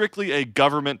is strictly a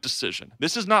government decision.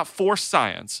 This is not for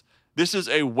science. This is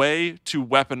a way to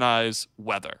weaponize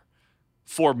weather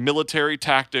for military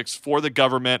tactics, for the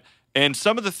government. And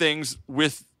some of the things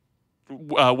with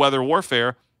weather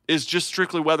warfare is just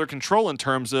strictly weather control, in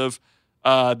terms of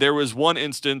there was one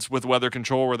instance with weather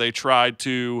control where they tried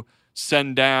to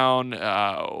send down,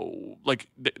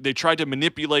 they tried to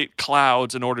manipulate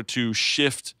clouds in order to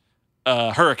shift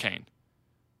a hurricane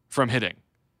from hitting.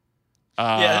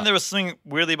 Yeah, and there was something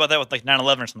weirdly about that with like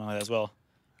 9/11 or something like that as well.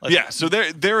 So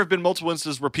there have been multiple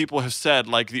instances where people have said,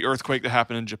 like the earthquake that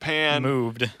happened in Japan,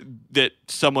 moved, that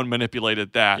someone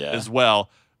manipulated that as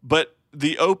well. But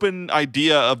the open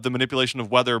idea of the manipulation of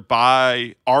weather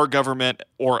by our government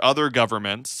or other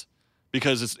governments,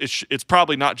 because it's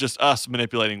probably not just us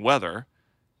manipulating weather.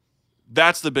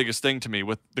 That's the biggest thing to me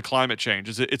with the climate change.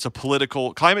 Is it's a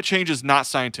political. Climate change is not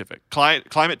scientific. Climate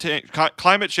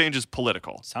change is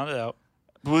political. Sound it out.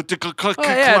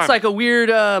 It's like a weird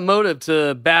motive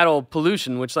to battle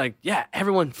pollution, which,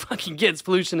 everyone fucking gets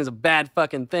pollution is a bad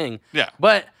fucking thing. Yeah.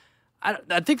 But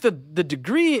I think the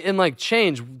degree in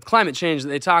climate change that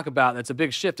they talk about that's a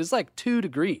big shift is 2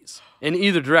 degrees in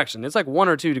either direction. It's 1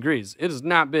 or 2 degrees. It is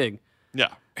not big. Yeah.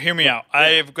 Hear me out.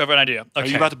 I've got an idea. Okay. Are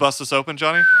you about to bust this open,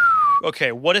 Johnny?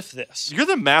 Okay, what if this? You're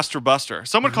the master buster.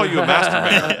 Someone call you a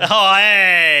masturbator. Oh,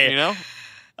 hey. You know?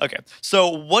 Okay, so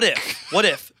what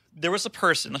if there was a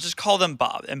person, let's just call them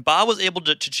Bob, and Bob was able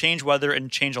to change weather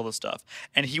and change all this stuff,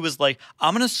 and he was like,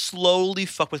 I'm going to slowly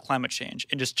fuck with climate change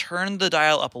and just turn the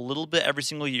dial up a little bit every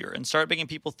single year and start making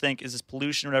people think, is this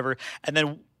pollution or whatever, and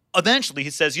then eventually he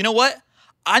says, you know what?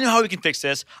 I know how we can fix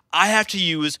this. I have to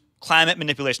use climate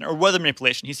manipulation or weather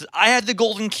manipulation. He says, I have the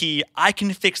golden key. I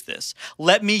can fix this.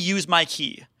 Let me use my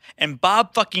key. And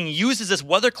Bob fucking uses this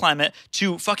weather climate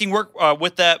to fucking work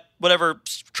with that whatever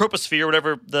troposphere,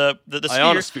 whatever the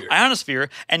ionosphere.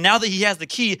 And now that he has the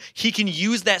key, he can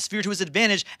use that sphere to his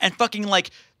advantage and fucking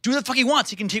do the fuck he wants.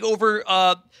 He can take over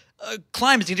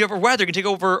climates, he can take over weather, he can take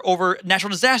over natural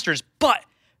disasters. But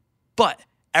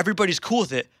everybody's cool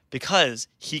with it because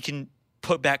he can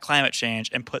put back climate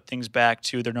change and put things back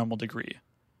to their normal degree.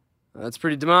 That's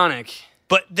pretty demonic.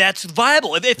 But that's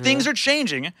viable. If things are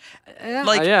changing,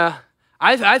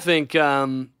 I think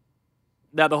that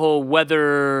the whole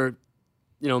weather,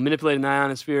 manipulating the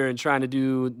ionosphere and trying to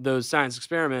do those science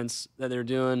experiments that they're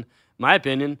doing, in my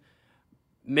opinion,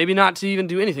 maybe not to even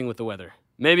do anything with the weather.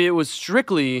 Maybe it was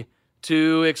strictly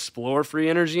to explore free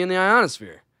energy in the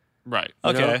ionosphere. Right.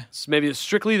 Okay. So maybe it's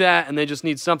strictly that, and they just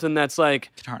need something that's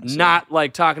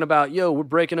not talking about, we're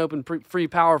breaking open free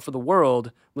power for the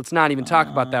world. Let's not even talk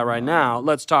about that right now.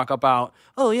 Let's talk about,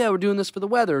 we're doing this for the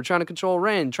weather. We're trying to control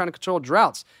rain, trying to control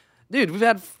droughts. Dude, we've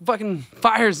had fucking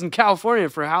fires in California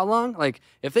for how long?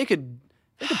 If they could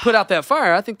put out that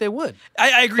fire, I think they would.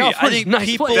 I agree. I think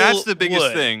people that's the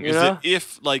biggest thing. Is know? that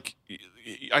if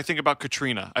I think about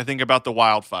Katrina, I think about the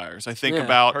wildfires, I think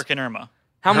about Hurricane Irma.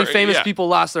 How many famous people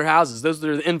lost their houses? Those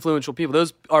are the influential people.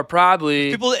 Those are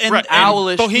probably people in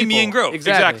owlish Bohemian people. Grove.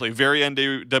 Exactly. Very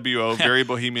NWO, very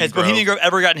Bohemian Has Grove. Bohemian Grove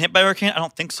ever gotten hit by a hurricane? I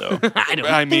don't think so.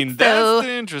 I mean, that's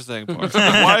the interesting part.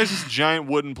 Why has this giant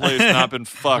wooden place not been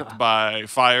fucked by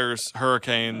fires,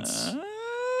 hurricanes?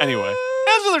 Anyway,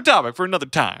 that's another topic for another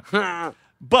time.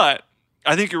 But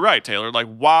I think you're right, Taylor.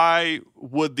 Why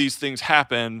would these things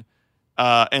happen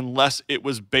unless it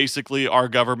was basically our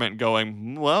government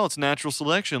going, well, it's natural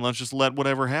selection. Let's just let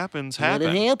whatever happens happen.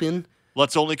 Let it happen.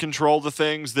 Let's only control the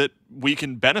things that we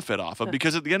can benefit off of.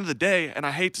 Because at the end of the day, and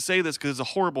I hate to say this because it's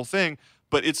a horrible thing,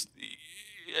 but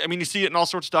you see it in all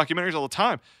sorts of documentaries all the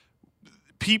time.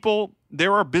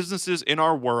 There are businesses in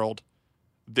our world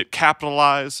that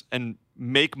capitalize and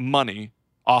make money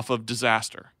off of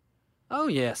disaster. Oh,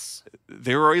 yes.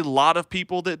 There are a lot of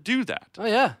people that do that. Oh,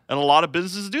 yeah. And a lot of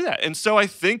businesses do that. And so I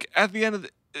think at the end of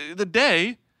the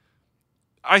day,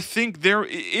 I think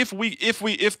if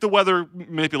the weather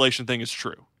manipulation thing is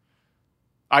true,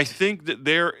 I think that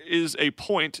there is a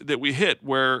point that we hit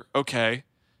where, okay,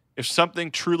 if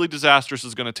something truly disastrous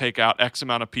is going to take out X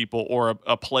amount of people or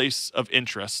a place of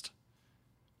interest,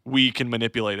 we can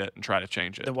manipulate it and try to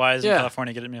change it. Then why isn't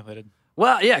California getting manipulated?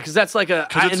 Well, yeah, because that's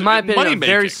in my opinion, a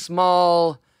very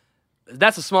small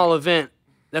That's a small event.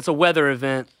 That's a weather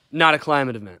event, not a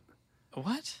climate event.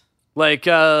 What? Like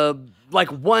one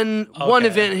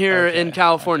event here in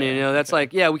California. You know, that's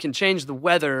like, yeah, we can change the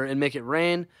weather and make it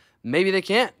rain. Maybe they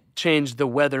can't change the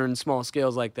weather in small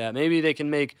scales like that. Maybe they can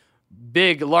make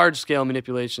big, large-scale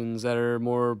manipulations that are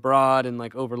more broad and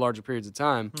like over larger periods of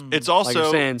time. It's also, like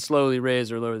you're saying, slowly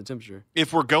raise or lower the temperature.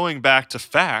 If we're going back to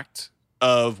fact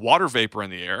of water vapor in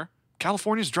the air,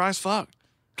 California's dry as fuck.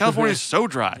 California's so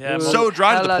dry. So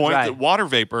dry to the point that water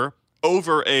vapor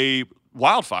over a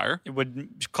wildfire, it would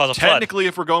cause a technically,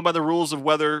 flood. If we're going by the rules of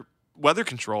weather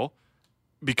control,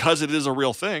 because it is a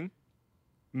real thing,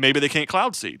 maybe they can't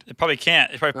cloud seed. It probably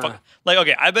can't. It's probably like,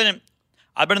 okay, I've been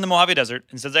in the Mojave Desert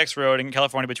in Zigzag Road in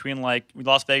California between like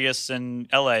Las Vegas and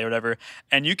LA or whatever,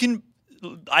 and you can,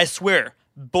 I swear,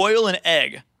 boil an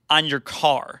egg on your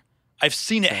car. I've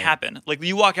seen it happen. Like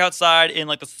you walk outside in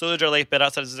like the Silver Lake bed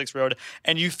outside of Zigzag Road,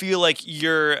 and you feel like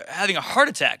you're having a heart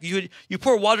attack. You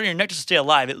pour water in your neck just to stay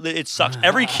alive. It sucks.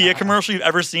 Every Kia commercial you've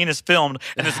ever seen is filmed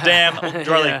in this damn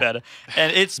dry lake bed,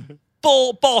 and it's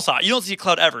balls hot. You don't see a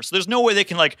cloud ever, so there's no way they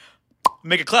can like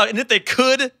make a cloud. And if they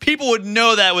could, people would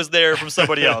know that was there from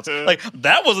somebody else. Like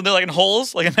that wasn't there, like in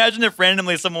holes. Like imagine if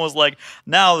randomly someone was like,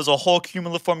 now there's a whole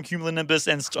cumuliform cumulonimbus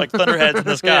and like thunderheads in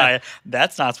the sky.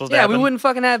 That's not supposed to happen. Yeah, we wouldn't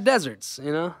fucking have deserts,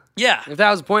 you know? Yeah. If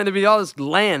that was the point, there'd be all this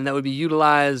land that would be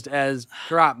utilized as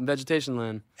crop and vegetation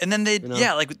land. And then they'd,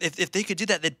 like if they could do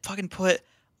that, they'd fucking put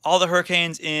all the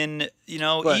hurricanes in,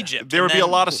 Egypt. There would be a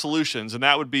lot of solutions, and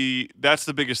that's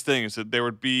the biggest thing, is that there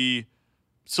would be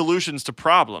solutions to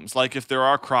problems, like if there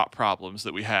are crop problems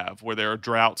that we have, where there are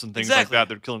droughts and things like that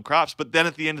that are killing crops. But then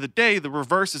at the end of the day, the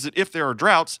reverse is that if there are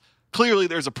droughts, clearly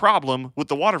there's a problem with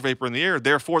the water vapor in the air,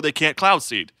 therefore they can't cloud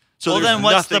seed. So then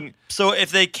so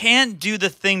if they can't do the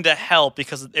thing to help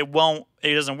because it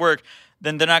doesn't work,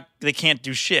 then they can't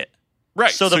do shit.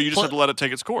 Right. So you just have to let it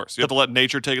take its course. You have to let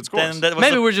nature take its course.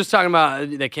 Maybe we're just talking about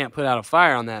they can't put out a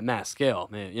fire on that mass scale.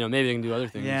 Maybe they can do other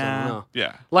things. Yeah. I don't know.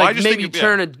 Yeah. Like maybe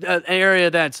turn an area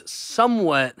that's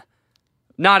somewhat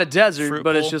not a desert,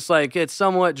 but it's just like it's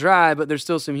somewhat dry, but there's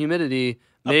still some humidity.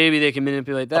 Maybe they can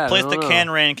manipulate that. A place that can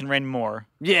rain more.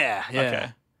 Yeah. Okay.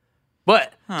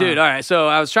 But dude, all right. So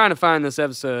I was trying to find this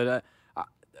episode.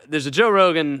 There's a Joe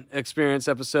Rogan Experience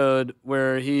episode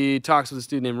where he talks with this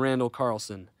dude named Randall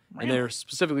Carlson. And they're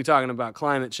specifically talking about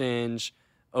climate change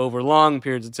over long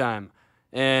periods of time.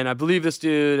 And I believe this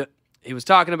dude, he was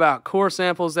talking about core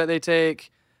samples that they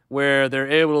take where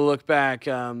they're able to look back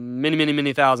many, many,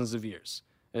 many thousands of years.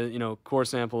 Core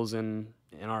samples in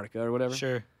Antarctica or whatever.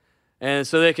 Sure. And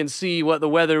so they can see what the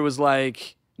weather was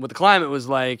like, what the climate was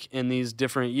like in these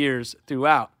different years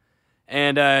throughout.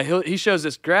 And he shows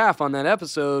this graph on that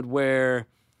episode where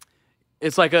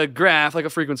it's like a graph, like a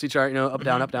frequency chart, up,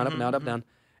 down, up, down, up, down, up, down.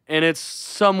 And it's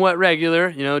somewhat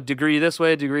regular, degree this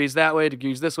way, degrees that way,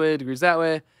 degrees this way, degrees that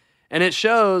way. And it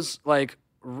shows, like,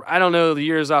 I don't know the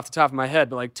years off the top of my head,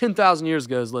 but like 10,000 years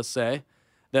ago, let's say,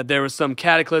 that there was some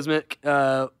cataclysmic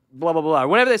blah, blah, blah.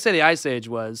 Whenever they say the Ice Age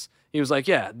was, he was like,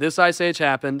 yeah, this Ice Age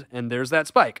happened, and there's that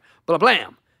spike. Blah,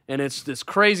 blam. And it's this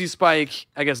crazy spike,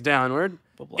 I guess, downward.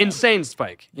 Insane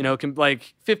spike,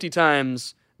 like 50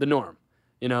 times the norm.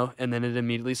 And then it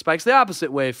immediately spikes the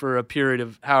opposite way for a period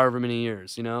of however many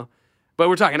years, But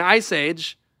we're talking Ice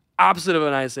Age, opposite of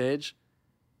an Ice Age,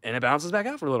 and it bounces back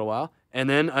out for a little while. And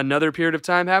then another period of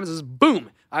time happens, is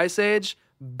boom, Ice Age,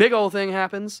 big old thing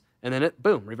happens, and then it,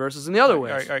 boom, reverses in the other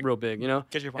way, real big,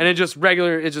 Get your point. And it's just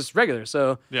regular.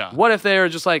 So what if they're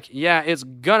just like, yeah, it's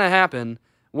gonna happen.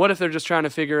 What if they're just trying to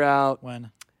figure out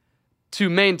when? To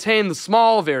maintain the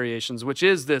small variations, which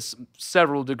is this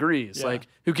several degrees. Yeah. Like,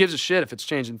 who gives a shit if it's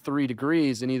changing 3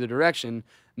 degrees in either direction?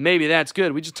 Maybe that's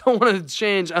good. We just don't want to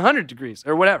change 100 degrees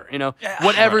or whatever,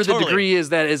 whatever the degree is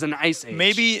that is an ice age.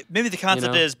 Maybe the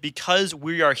concept is because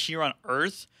we are here on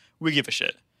Earth, we give a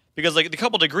shit. Because like the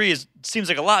couple degrees seems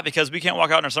like a lot because we can't walk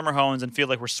out in our summer homes and feel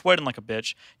like we're sweating like a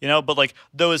bitch, But like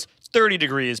those 30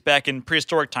 degrees back in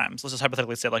prehistoric times, let's just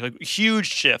hypothetically say like huge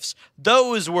shifts,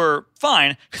 those were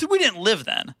fine because we didn't live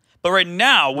then. But right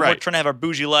now, when we're trying to have our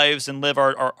bougie lives and live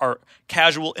our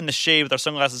casual in the shade with our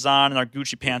sunglasses on and our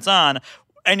Gucci pants on,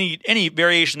 any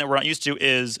variation that we're not used to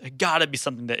is gotta be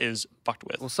something that is fucked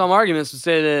with. Well, some arguments would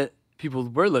say that people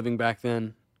were living back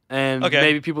then. And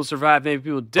maybe people survived, maybe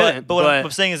people didn't. But what I'm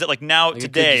saying is that like now,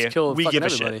 today, we give a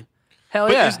shit.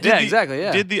 Hell yeah. Exactly.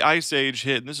 Did the Ice Age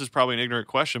hit, and this is probably an ignorant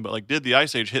question, but like did the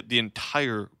Ice Age hit the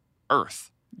entire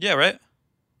Earth? Yeah, right?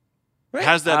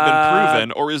 Has that been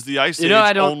proven, or is the Ice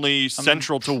Age only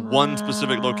central to one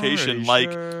specific location, like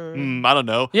I don't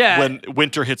know. Yeah. When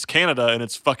winter hits Canada and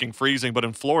it's fucking freezing, but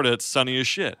in Florida it's sunny as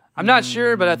shit. I'm not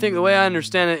sure, but I think the way I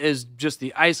understand it is just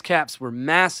the ice caps were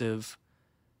massive,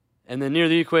 and then near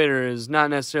the equator is not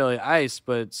necessarily ice,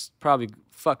 but it's probably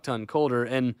fuck ton colder.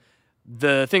 And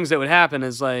the things that would happen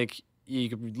is like you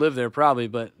could live there probably,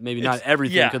 but maybe not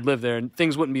everything could live there, and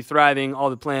things wouldn't be thriving. All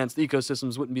the plants, the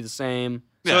ecosystems wouldn't be the same.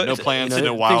 Yeah, no plants, no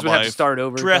things wildlife. would have to start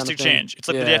over. Drastic change. It's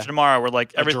like the day after tomorrow, where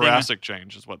like everything. Jurassic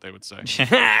change is what they would say.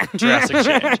 Drastic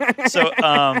change. So,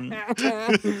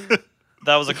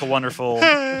 that was a wonderful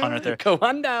pun right there.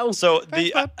 Coando. So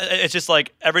it's just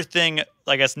like everything,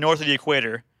 I guess, north of the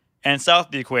equator and south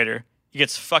of the equator, it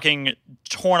gets fucking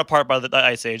torn apart by the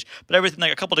ice age. But everything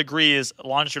like a couple degrees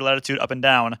longitude, latitude, up and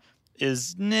down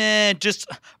is just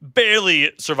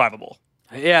barely survivable.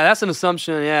 Yeah, that's an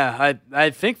assumption. Yeah, I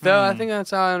think though. I think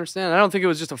that's how I understand it. I don't think it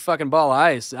was just a fucking ball of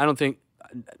ice. I don't think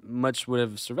much would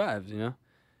have survived. You know,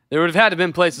 there would have had to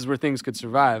been places where things could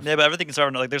survive. Yeah, but everything can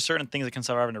survive. Like there's certain things that can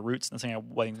survive in the roots, and saying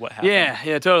what happened.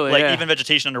 Yeah, totally. Like even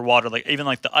vegetation underwater. Like even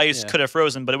like the ice could have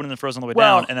frozen, but it wouldn't have frozen all the way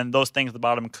down, and then those things at the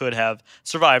bottom could have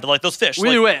survived. Like those fish.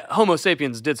 Either way, Homo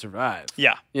sapiens did survive.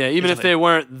 Yeah, even if they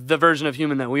weren't the version of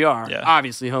human that we are. Yeah.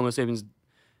 Obviously, Homo sapiens.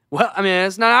 Well, I mean,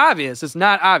 it's not obvious. It's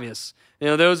not obvious. You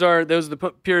know, those are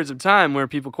the periods of time where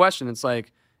people question. It's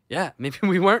like, yeah, maybe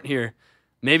we weren't here.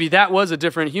 Maybe that was a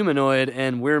different humanoid,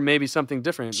 and we're maybe something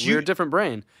different. We're a different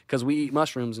brain because we eat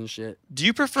mushrooms and shit. Do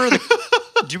you prefer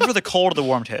the cold or the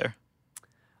warm, Taylor?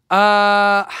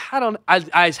 I don't.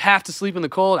 I have to sleep in the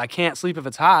cold. I can't sleep if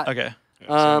it's hot. Okay.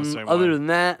 Other than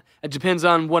that, it depends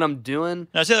on what I'm doing.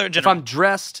 No, if I'm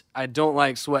dressed, I don't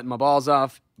like sweating my balls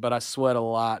off, but I sweat a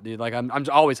lot, dude. Like I'm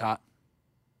always hot.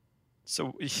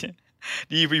 So,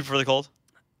 do you prefer the cold?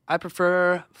 I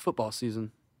prefer football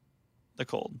season. The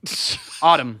cold.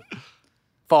 Autumn.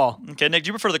 Fall. Okay, Nick, do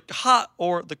you prefer the hot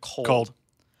or the cold? Cold.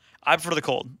 I prefer the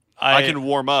cold. I can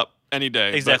warm up any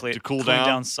day. Exactly. But to cool Cooling down,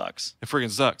 down sucks. It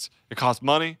freaking sucks. It costs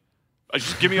money.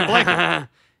 Just give me a blanket.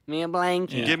 Me a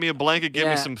blanket. You give me a blanket, give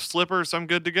me some slippers, I'm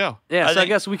good to go. Yeah, I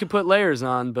guess we could put layers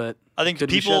on, but I think to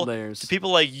people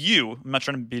like you, I'm not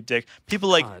trying to be a dick. People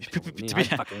like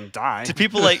fucking die. To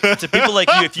people like you,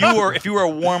 if you were a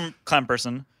warm climate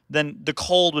person, then the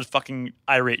cold would fucking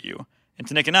irate you. And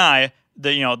to Nick and I,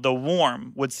 the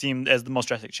warm would seem as the most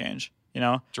drastic change. You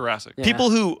know, Jurassic. Yeah. People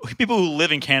who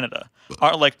live in Canada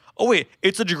are like, oh wait,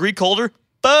 it's a degree colder.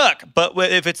 Fuck. But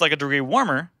if it's like a degree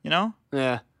warmer, you know.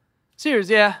 Yeah. Serious,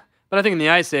 yeah. But I think in the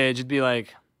Ice Age, it'd be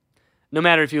like, no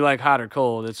matter if you like hot or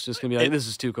cold, it's just gonna be like, this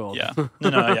is too cold. Yeah.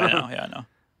 I know.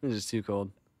 This is too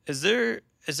cold. Has there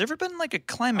ever been like a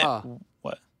climate?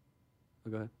 What?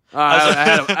 Go ahead.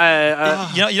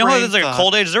 You know how there's like a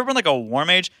cold age? Has there ever been like a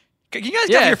warm age? Can you guys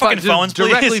get your fucking phones, please?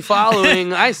 Directly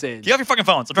following Ice Age. You have your fucking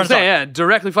phones. I'm trying to say,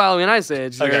 directly following Ice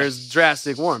Age, there's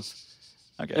drastic warmth.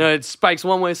 Okay. It spikes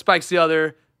one way, spikes the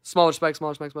other. Smaller spikes,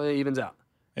 it evens out.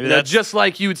 Maybe that's just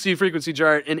like you would see frequency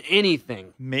chart in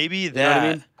anything. Maybe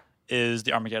that is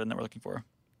the Armageddon that we're looking for.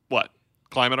 What?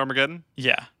 Climate Armageddon?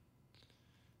 Yeah.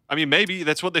 I mean, maybe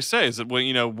that's what they say. Is that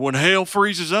when hell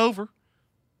freezes over?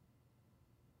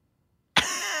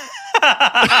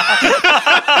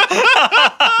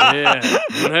 Yeah.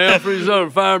 When hell freezes over,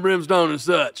 fire and brimstone and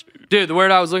such. Dude, the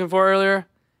word I was looking for earlier,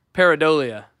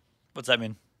 pareidolia. What's that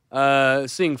mean?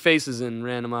 Seeing faces in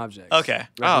random objects. Okay.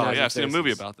 Oh, yeah, I've seen a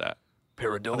movie about that.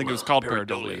 Pareidolia. I think it was called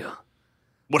Pareidolia.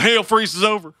 When hell freezes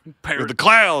over, the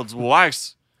clouds will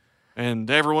ice, and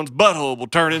everyone's butthole will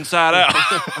turn inside out.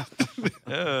 I don't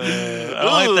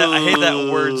like that. I hate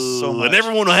that word so much. And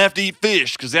everyone will have to eat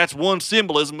fish, because that's one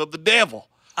symbolism of the devil.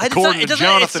 According to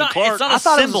Jonathan Clark. It's not a I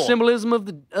thought symbol. it was a symbolism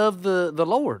of the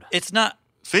Lord. It's not.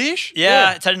 Fish?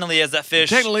 Yeah, it technically is that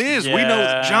fish. It technically is. Yeah. We know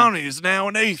that Johnny is now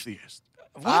an atheist.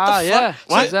 What the fuck? Yeah.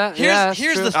 What?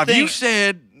 Here's the Have thing. you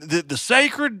said that the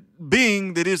sacred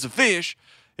being that is a fish?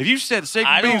 If you said the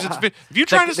sacred being is a fish, if you're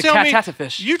trying to tell me,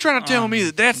 you're trying to tell me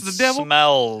that that's the devil.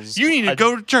 Smells. You need to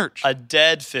go to church. A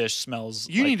dead fish smells.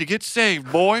 You need to get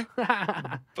saved, boy.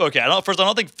 Okay, I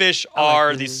don't think fish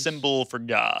are the symbol for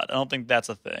God. I don't think that's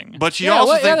a thing. But you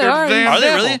also think they're the damn Are they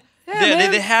devil. really?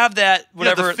 They have that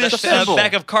whatever the fish that symbol.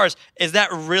 back of cars. Is that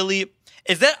really?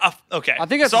 Is that a okay? I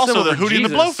think It's also the Hootie and the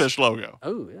Blowfish logo.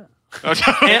 Oh yeah.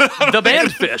 And the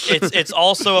band fish. It's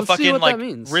also a Let's see fucking what like that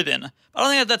means. ribbon. I don't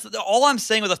think that's all I'm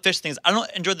saying with a fish thing is I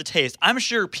don't enjoy the taste. I'm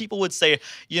sure people would say,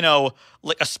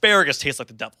 like asparagus tastes like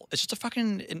the devil. It's just a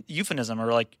fucking euphemism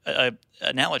or like a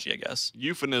analogy, I guess.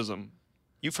 Euphemism.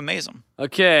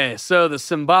 Okay, so the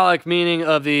symbolic meaning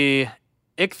of the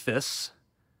ichthys,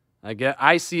 I get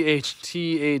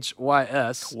ICHTHYS.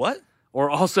 What? Or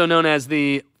also known as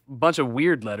the bunch of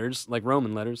weird letters, like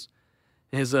Roman letters,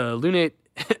 his lunate.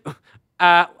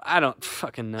 I don't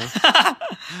fucking know.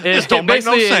 This don't make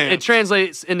no sense. It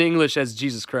translates into English as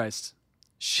Jesus Christ.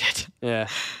 Shit. Yeah.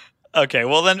 Okay,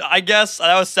 well then I guess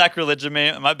that was sacrilege of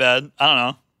me. My bad. I don't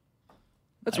know.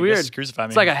 That's I weird. guess crucify me.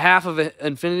 It's like a half of an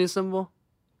infinity symbol.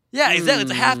 Yeah, exactly.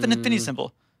 It's a half an infinity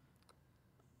symbol.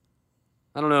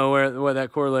 I don't know where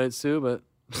that correlates to, but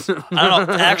I don't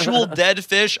know. Actual dead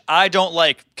fish, I don't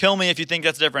like. Kill me if you think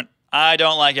that's different. I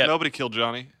don't like it. Nobody killed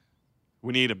Johnny.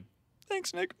 We need him.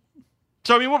 Thanks, Nick.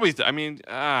 So, I mean, what do we think? I mean,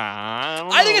 I don't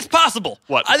know. I think it's possible.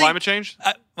 What, climate change?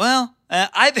 I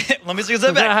think, let me take a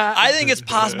step back. I think it's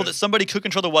possible that somebody could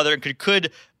control the weather and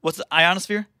could what's the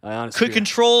ionosphere? Ionosphere. Could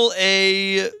control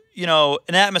an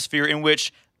atmosphere in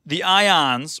which the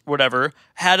ions, whatever,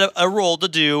 had a role to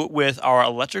do with our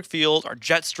electric fields, our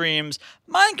jet streams.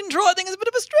 Mind control, I think, is a bit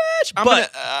of a stretch.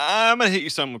 I'm going to hit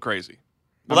you something crazy.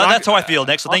 Well, that's how I feel,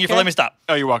 Nick, so thank you for letting me stop.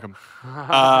 Oh, you're welcome.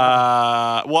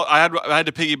 Well, I had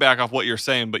to piggyback off what you're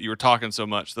saying, but you were talking so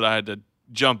much that I had to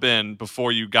jump in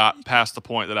before you got past the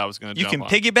point that I was going to jump on. You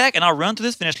can piggyback, and I'll run to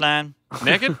this finish line.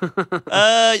 Naked?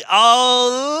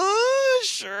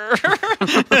 Sure.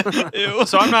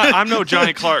 So I'm no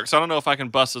Johnny Clark, so I don't know if I can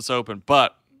bust this open,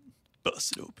 but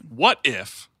bust it open. What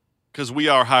if, because we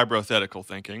are hypothetical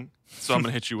thinking, so I'm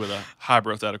going to hit you with a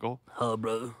hypothetical. Oh,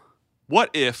 bro. What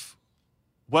if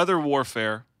weather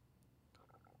warfare,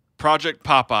 Project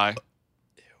Popeye,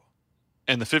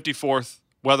 and the 54th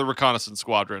Weather Reconnaissance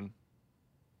Squadron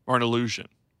are an illusion?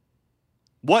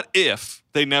 What if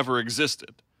they never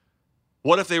existed?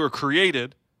 What if they were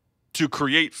created to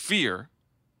create fear,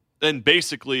 and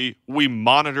basically we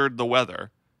monitored the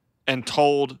weather and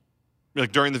told,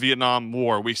 like during the Vietnam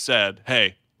War, we said,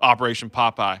 hey, Operation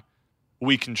Popeye,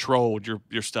 we controlled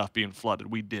your stuff being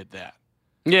flooded. We did that.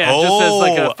 Yeah, just as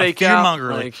like a fake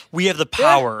fearmonger. out. Like, we have the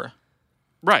power. Yeah.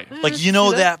 Right. Like, you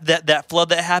know that flood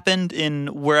that happened in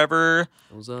wherever?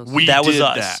 That was us. That was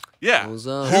us. That. Yeah. That was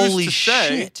us. Holy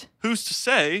shit. Who's to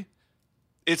say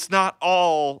it's not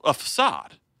all a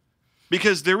facade?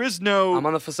 Because there is no... I'm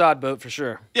on the facade boat for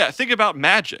sure. Yeah, think about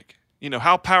magic. You know,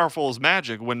 how powerful is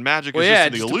magic when magic is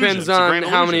just the illusion? Depends on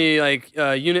how many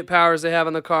unit powers they have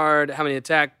on the card, how many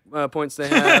attack points they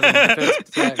have.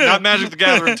 Not Magic the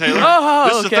Gathering, Taylor.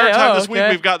 This is the third time this week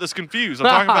we've got this confused. I'm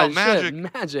talking about magic.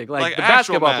 Magic, like the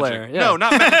basketball player. Yeah. No,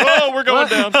 not magic. Oh, we're going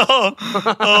down.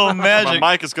 Oh, magic.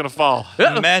 My mic is going to fall.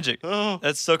 Magic.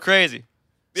 That's so crazy.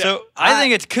 Yeah. So I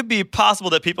think it could be possible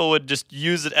that people would just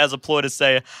use it as a ploy to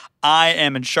say, I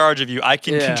am in charge of you. I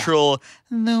can control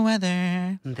the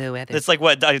weather. It's like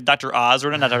what, Dr. Oz,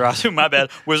 or not Dr. Oz, my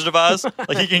bad, Wizard of Oz.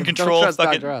 Like he can control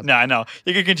fucking... No, I know.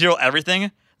 He can control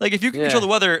everything. Like if you can control the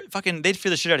weather, fucking, they'd fear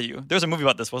the shit out of you. There was a movie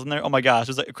about this, wasn't there? Oh my gosh, it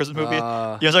was like a Christmas movie. You know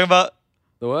what I'm talking about?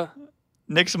 The what?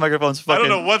 Nick's microphone's fucking... I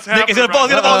don't know what's happening. Nick, it's gonna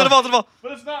fall.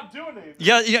 But it's not doing anything.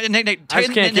 Yeah, Nick. I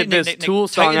just can't get this Tool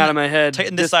song out of my head.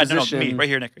 Tighten this side. No, me. Right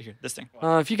here, Nick. Right here. This thing.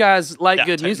 If you guys like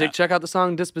good music, check out the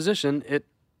song Disposition. It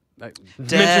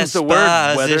mentions the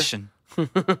word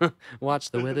weather.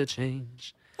 Watch the weather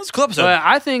change. That's a cool episode.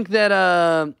 I think that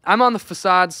I'm on the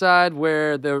facade side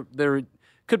where they're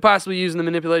could possibly use the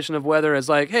manipulation of weather as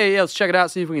like, hey, let's check it out,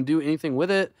 see if we can do anything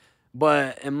with it.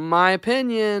 But in my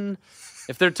opinion...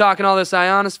 If they're talking all this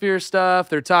ionosphere stuff,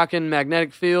 they're talking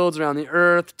magnetic fields around the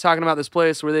Earth, talking about this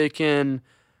place where they can...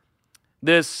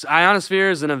 This ionosphere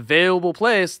is an available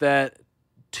place that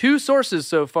 2 sources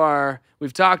so far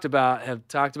we've talked about have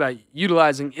talked about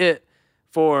utilizing it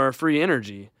for free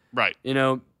energy. Right. You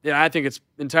know, I think it's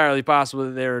entirely possible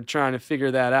that they're trying to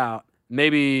figure that out.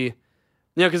 Maybe,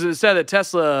 because it was said that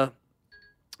Tesla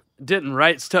didn't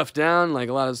write stuff down, like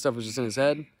a lot of the stuff was just in his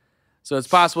head. So it's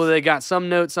possible they got some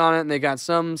notes on it and they got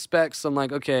some specs. I'm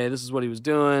like, okay, this is what he was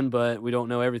doing, but we don't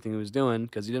know everything he was doing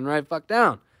because he didn't write fuck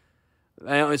down.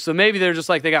 So maybe they're just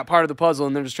like, they got part of the puzzle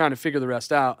and they're just trying to figure the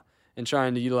rest out and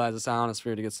trying to utilize this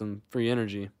ionosphere to get some free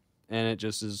energy. And it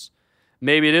just is,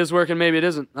 maybe it is working, maybe it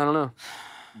isn't. I don't know.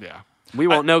 Yeah. We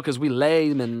won't know because we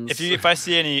laymen. If I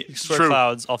see any square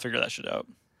clouds, I'll figure that shit out.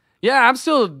 Yeah, I'm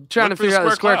still trying to figure out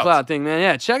the square cloud thing, man.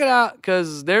 Yeah, check it out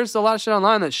because there's a lot of shit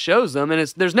online that shows them, and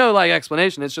there's no like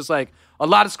explanation. It's just like a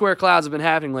lot of square clouds have been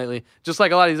happening lately, just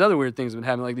like a lot of these other weird things have been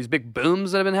happening, like these big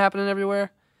booms that have been happening everywhere.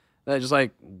 That just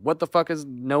like, what the fuck is?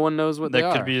 No one knows what they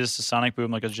are. That could be just a sonic boom,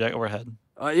 like a jet overhead.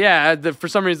 For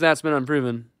some reason that's been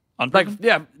unproven. Unproven?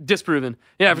 Like, disproven.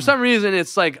 Yeah, for some reason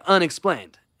it's like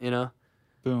unexplained. You know,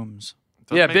 booms.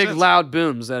 Big loud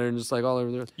booms that are just like all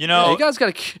over the earth. You know, you guys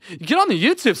gotta get on the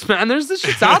YouTubes, man. There's this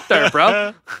shit's out there,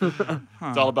 bro.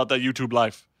 It's all about that YouTube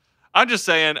life. I'm just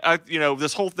saying,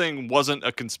 this whole thing wasn't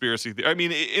a conspiracy theory. I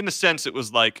mean, in a sense, it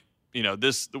was like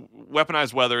this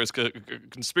weaponized weather is a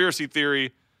conspiracy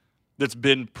theory that's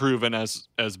been proven as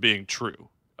being true,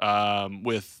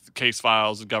 with case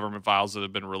files and government files that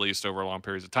have been released over long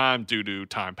periods of time due to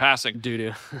time passing.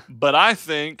 But I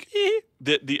think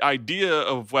that the idea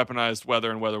of weaponized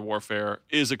weather and weather warfare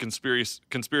is a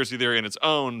conspiracy theory in its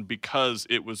own, because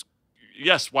it was,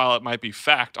 yes, while it might be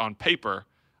fact on paper,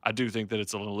 I do think that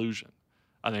it's an illusion.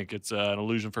 I think it's an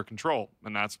illusion for control,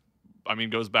 and that's,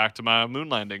 goes back to my moon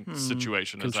landing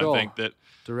situation. Control. Is I think that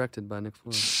directed by Nick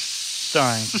Fury.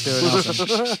 Starring Stuart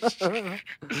Austin.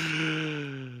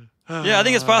 Yeah, I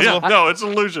think it's possible. Yeah, no, it's an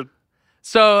illusion.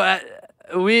 So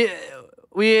we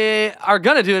are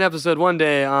gonna do an episode one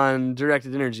day on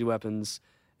directed energy weapons,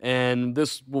 and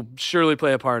this will surely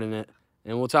play a part in it.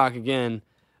 And we'll talk again.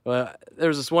 There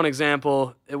was this one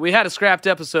example. We had a scrapped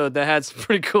episode that had some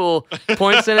pretty cool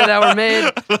points in it that were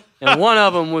made, and one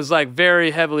of them was like very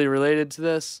heavily related to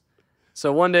this.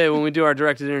 So one day when we do our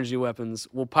directed energy weapons,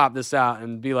 we'll pop this out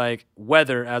and be like,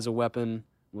 weather as a weapon.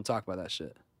 We'll talk about that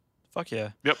shit. Fuck yeah.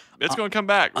 Yep, it's going to come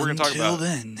back. We're going to talk about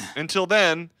it. Until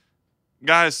then,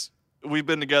 guys, we've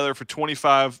been together for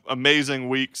 25 amazing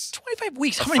weeks. 25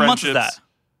 weeks? How many months is that?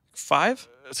 5?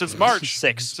 Since March.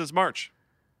 6. Since March.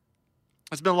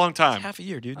 It's been a long time. It's half a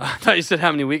year, dude. I thought you said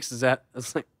how many weeks is that?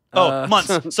 It's like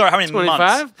months. Sorry, how many 25?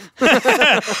 months?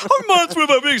 How many months,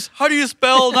 25 weeks? How do you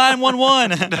spell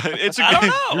 911? I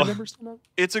don't know.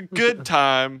 It's a good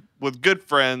time with good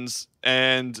friends,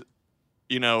 and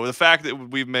the fact that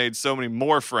we've made so many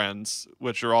more friends,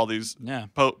 which are all these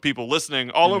people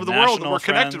listening all over the world that we're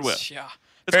connected with. Yeah,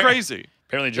 it's crazy.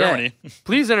 Apparently, Germany. Yeah.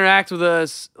 Please interact with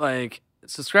us.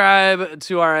 Subscribe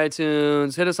to our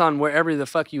iTunes. Hit us on wherever the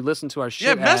fuck you listen to our shit.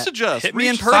 Yeah, message us. Hit me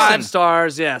in person. 5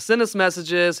 stars. Yeah, send us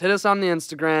messages. Hit us on the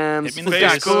Instagrams. Hit me in the We've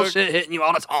got Facebook. cool shit hitting you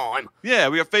all the time. Yeah,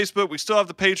 we have Facebook. We still have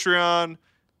the Patreon.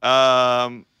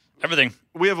 Everything.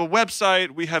 We have a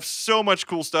website. We have so much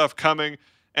cool stuff coming.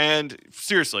 And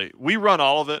seriously, we run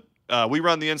all of it. We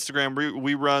run the Instagram.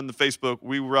 We run the Facebook.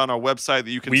 We run our website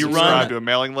that you can subscribe to a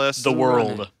mailing list. The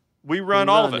world. We run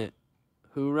all of it.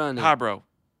 Who run it? Hi, bro.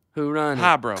 Who run it?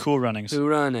 Hi, bro. Cool runnings. Who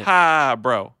run it? Hi,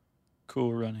 bro.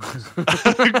 Cool runnings.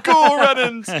 Cool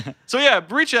runnings. So yeah,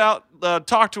 reach out,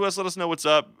 talk to us, let us know what's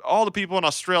up. All the people in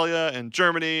Australia and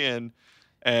Germany and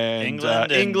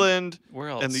England where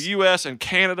else? and the U.S. and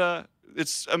Canada.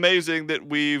 It's amazing that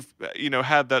we've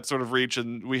had that sort of reach,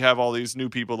 and we have all these new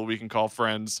people that we can call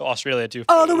friends. So Australia too.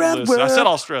 All around the world. I said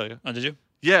Australia. Oh, did you?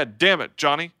 Yeah, damn it,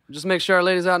 Johnny. Just make sure our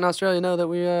ladies out in Australia know that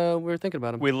we're thinking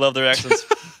about them. We love their accents.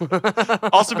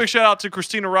 Also, big shout out to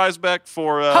Christina Reisbeck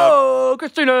for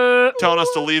Christina telling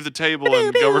us to leave the table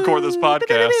and go record this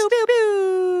podcast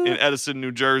in Edison,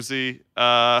 New Jersey.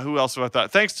 Who else have I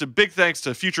thought? Big thanks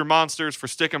to Future Monsters for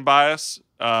sticking by us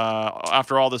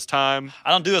after all this time. I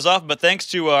don't do this often, but thanks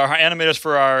to our animators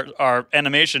for our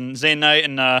animation, Zane Knight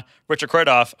and Richard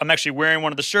Kredoff. I'm actually wearing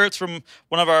one of the shirts from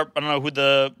one of our, I don't know who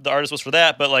the artist was for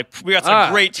that, but we got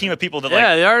some great team of people that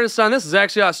the artist on this is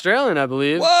actually Australian, I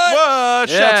believe. What?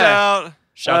 Yeah.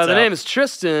 Shouts out. The name is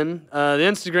Tristan. The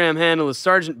Instagram handle is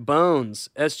Sergeant Bones.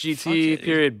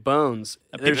 SGT Bones.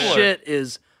 Their shit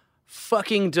is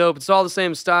fucking dope. It's all the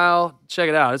same style. Check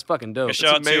it out. It's fucking dope.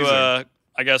 Shout out to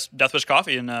I guess Deathwish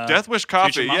Coffee and Deathwish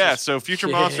Coffee. Yeah. So Future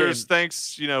Monsters,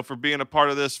 thanks for being a part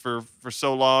of this for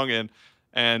so long,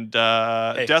 and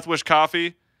Deathwish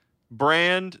Coffee,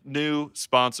 brand new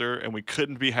sponsor, and we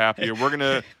couldn't be happier.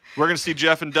 We're gonna see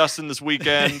Jeff and Dustin this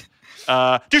weekend.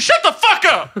 Dude, shut the fuck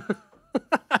up!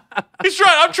 He's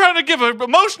trying. I'm trying to give an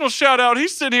emotional shout out.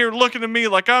 He's sitting here looking at me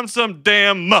like I'm some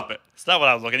damn Muppet. It's not what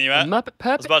I was looking at you at. Muppet Puppet.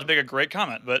 I was about to make a great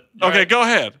comment, but okay, right. Go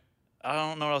ahead. I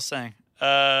don't know what I was saying.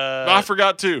 I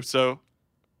forgot too. So,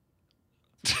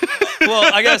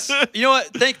 well, I guess you know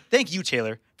what. Thank you,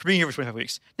 Taylor, for being here for 25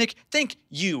 weeks. Nick, thank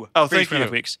you for being here for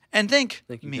 25 weeks, and thank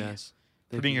me guys.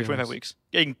 for being here for 25 weeks.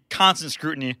 Getting constant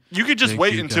scrutiny. You could just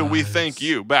wait until we thank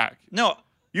you back. No,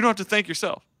 you don't have to thank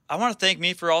yourself. I want to thank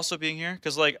me for also being here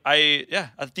because, I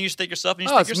think you should thank yourself and you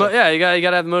should thank yourself. Yeah, you got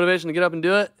to have the motivation to get up and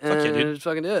do it. Fuck yeah, dude. Just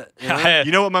fucking do it.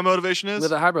 You know what my motivation is?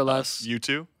 With a hybrid life. You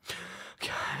too. God,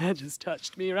 that just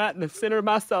touched me right in the center of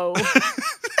my soul.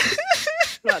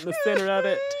 Right in the center of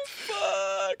it.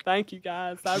 Fuck. Thank you,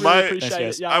 guys. I really appreciate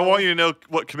it, y'all. I want you to know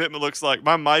what commitment looks like.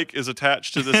 My mic is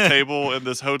attached to this table in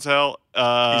this hotel. He's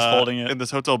holding it. In this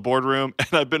hotel boardroom, and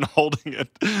I've been holding it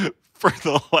for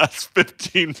the last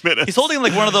 15 minutes. He's holding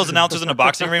like one of those announcers in a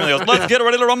boxing ring. He goes, "Let's get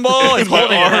ready to rumble." He's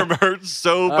holding my arm hurts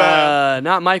so bad.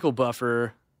 Not Michael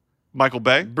Buffer. Michael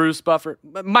Bay? Bruce Buffer.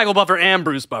 Michael Buffer and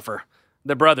Bruce Buffer.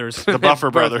 They're brothers. The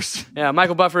Buffer brothers. Yeah,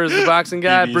 Michael Buffer is the boxing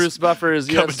guy. TVs. Bruce Buffer is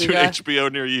Coming UFC to guy.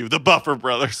 HBO near you. The Buffer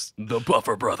brothers. The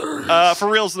Buffer brothers. For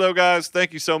reals though, guys,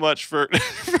 thank you so much for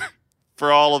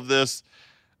for all of this.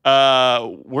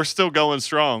 We're still going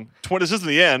strong. This isn't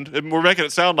the end, and we're making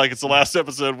it sound like it's the last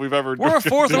episode we've ever. We're a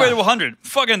fourth away to 100.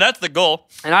 Fucking, that's the goal.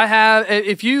 And I have.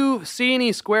 If you see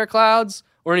any square clouds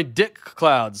or any dick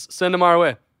clouds, send them our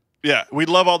way. Yeah, we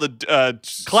love all the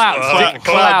clouds.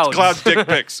 Cloud dick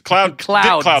pics. Cloud dick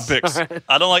cloud pics. Right.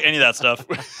 I don't like any of that stuff.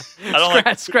 I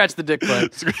don't scratch the dick cloud.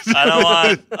 I don't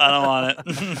want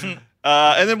it.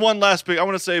 And then one last I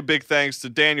want to say a big thanks to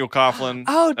Daniel Coughlin.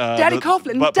 Oh, Daddy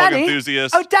Coughlin. Butt plug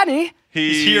enthusiast. Oh, Danny.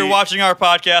 He's here watching our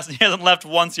podcast, and he hasn't left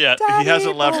once yet. He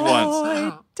hasn't left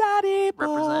once. Daddy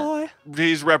boy.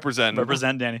 He's representing.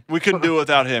 Represent Danny. We couldn't do it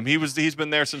without him. He's been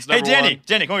there since number Danny. one.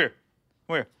 Danny, come here.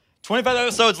 25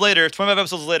 episodes later,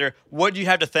 what do you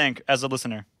have to thank as a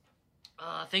listener?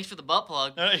 Thanks for the butt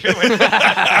plug. On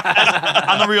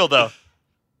the real, though.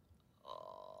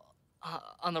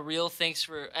 On the real, thanks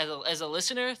for as a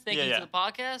listener, thank you for the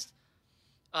podcast.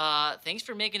 Thanks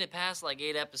for making it past like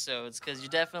 8 episodes, because you're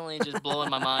definitely just blowing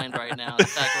my mind right now. The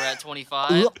fact we're at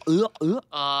 25.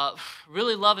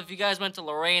 Really love if you guys went to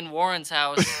Lorraine Warren's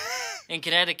house in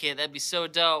Connecticut. That'd be so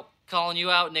dope. Calling you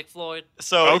out, Nick Floyd.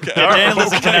 So Dan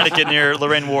lives in Connecticut near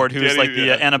Lorraine Ward, who's like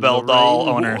the Annabelle Lorraine doll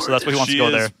owner. Ward. So that's why he wants to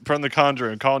go there. From The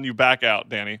Conjuring, calling you back out,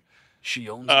 Danny. She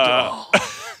owns a doll.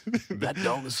 That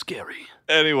doll is scary.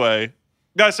 Anyway,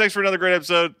 guys, thanks for another great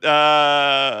episode.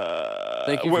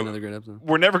 Thank you for another great episode.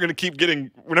 We're never going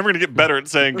to get better at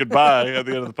saying goodbye at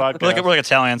the end of the podcast. We're like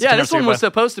Italians. Yeah, this one was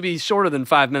supposed to be shorter than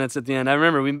 5 minutes at the end. I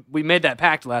remember we made that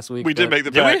pact last week. We did make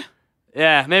the pact. we?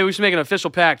 Yeah, maybe we should make an official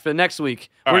pact for next week.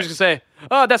 All We're right. just going to say,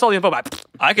 oh, that's all the info. Bye.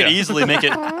 I could easily make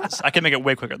it. I can make it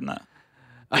way quicker than that.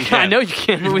 I know you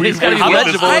can. But it's got to be I bet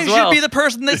legible I as well. should be the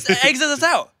person that exits us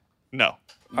out. No.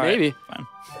 Maybe. Fine.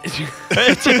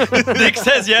 Nick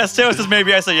says yes. Taylor says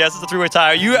maybe. I say yes. It's a 3-way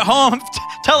tie. Are you at home?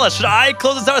 Tell us. Should I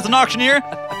close this out as an auctioneer?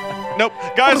 Nope.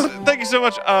 Guys, thank you so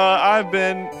much. I've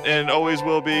been and always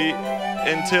will be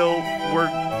until we're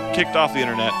kicked off the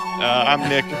internet. I'm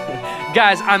Nick.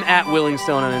 Guys, I'm at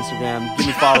Willingstone on Instagram. Give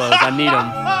me follows. I need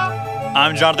them.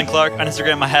 I'm Jonathan Clark. On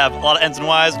Instagram, I have a lot of N's and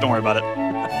Y's. Don't worry about it.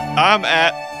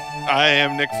 I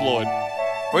am Nick Floyd.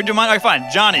 Where'd you mind? All right, fine.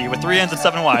 Johnny with 3 N's and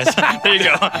 7 Y's. There you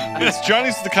go.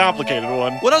 Johnny's the complicated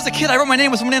one. When I was a kid, I wrote my name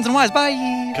with so many N's and Y's. Bye.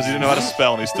 Because he didn't know how to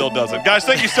spell, and he still doesn't. Guys,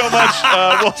 thank you so much.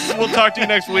 We'll talk to you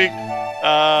next week.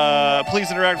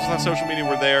 Please interact with us on social media.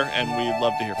 We're there, and we'd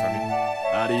love to hear from you.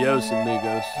 Adios,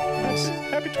 amigos.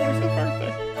 Happy 25th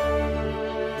birthday.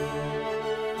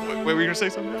 Wait, were you going to say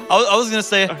something else? I was going to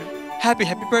say, happy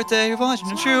birthday, everyone.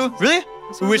 True. Really?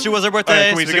 We wish it was our birthday.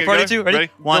 Can we so sing we can party it too. together?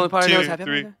 Ready? 1, 2,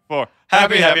 3, 4.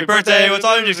 Happy birthday. What's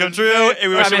all your dreams come true. And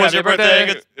we wish it was your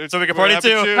birthday. So we can party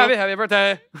too. Happy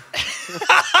birthday.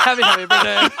 Happy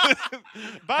birthday.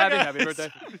 Bye, Happy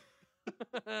birthday.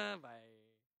 Bye.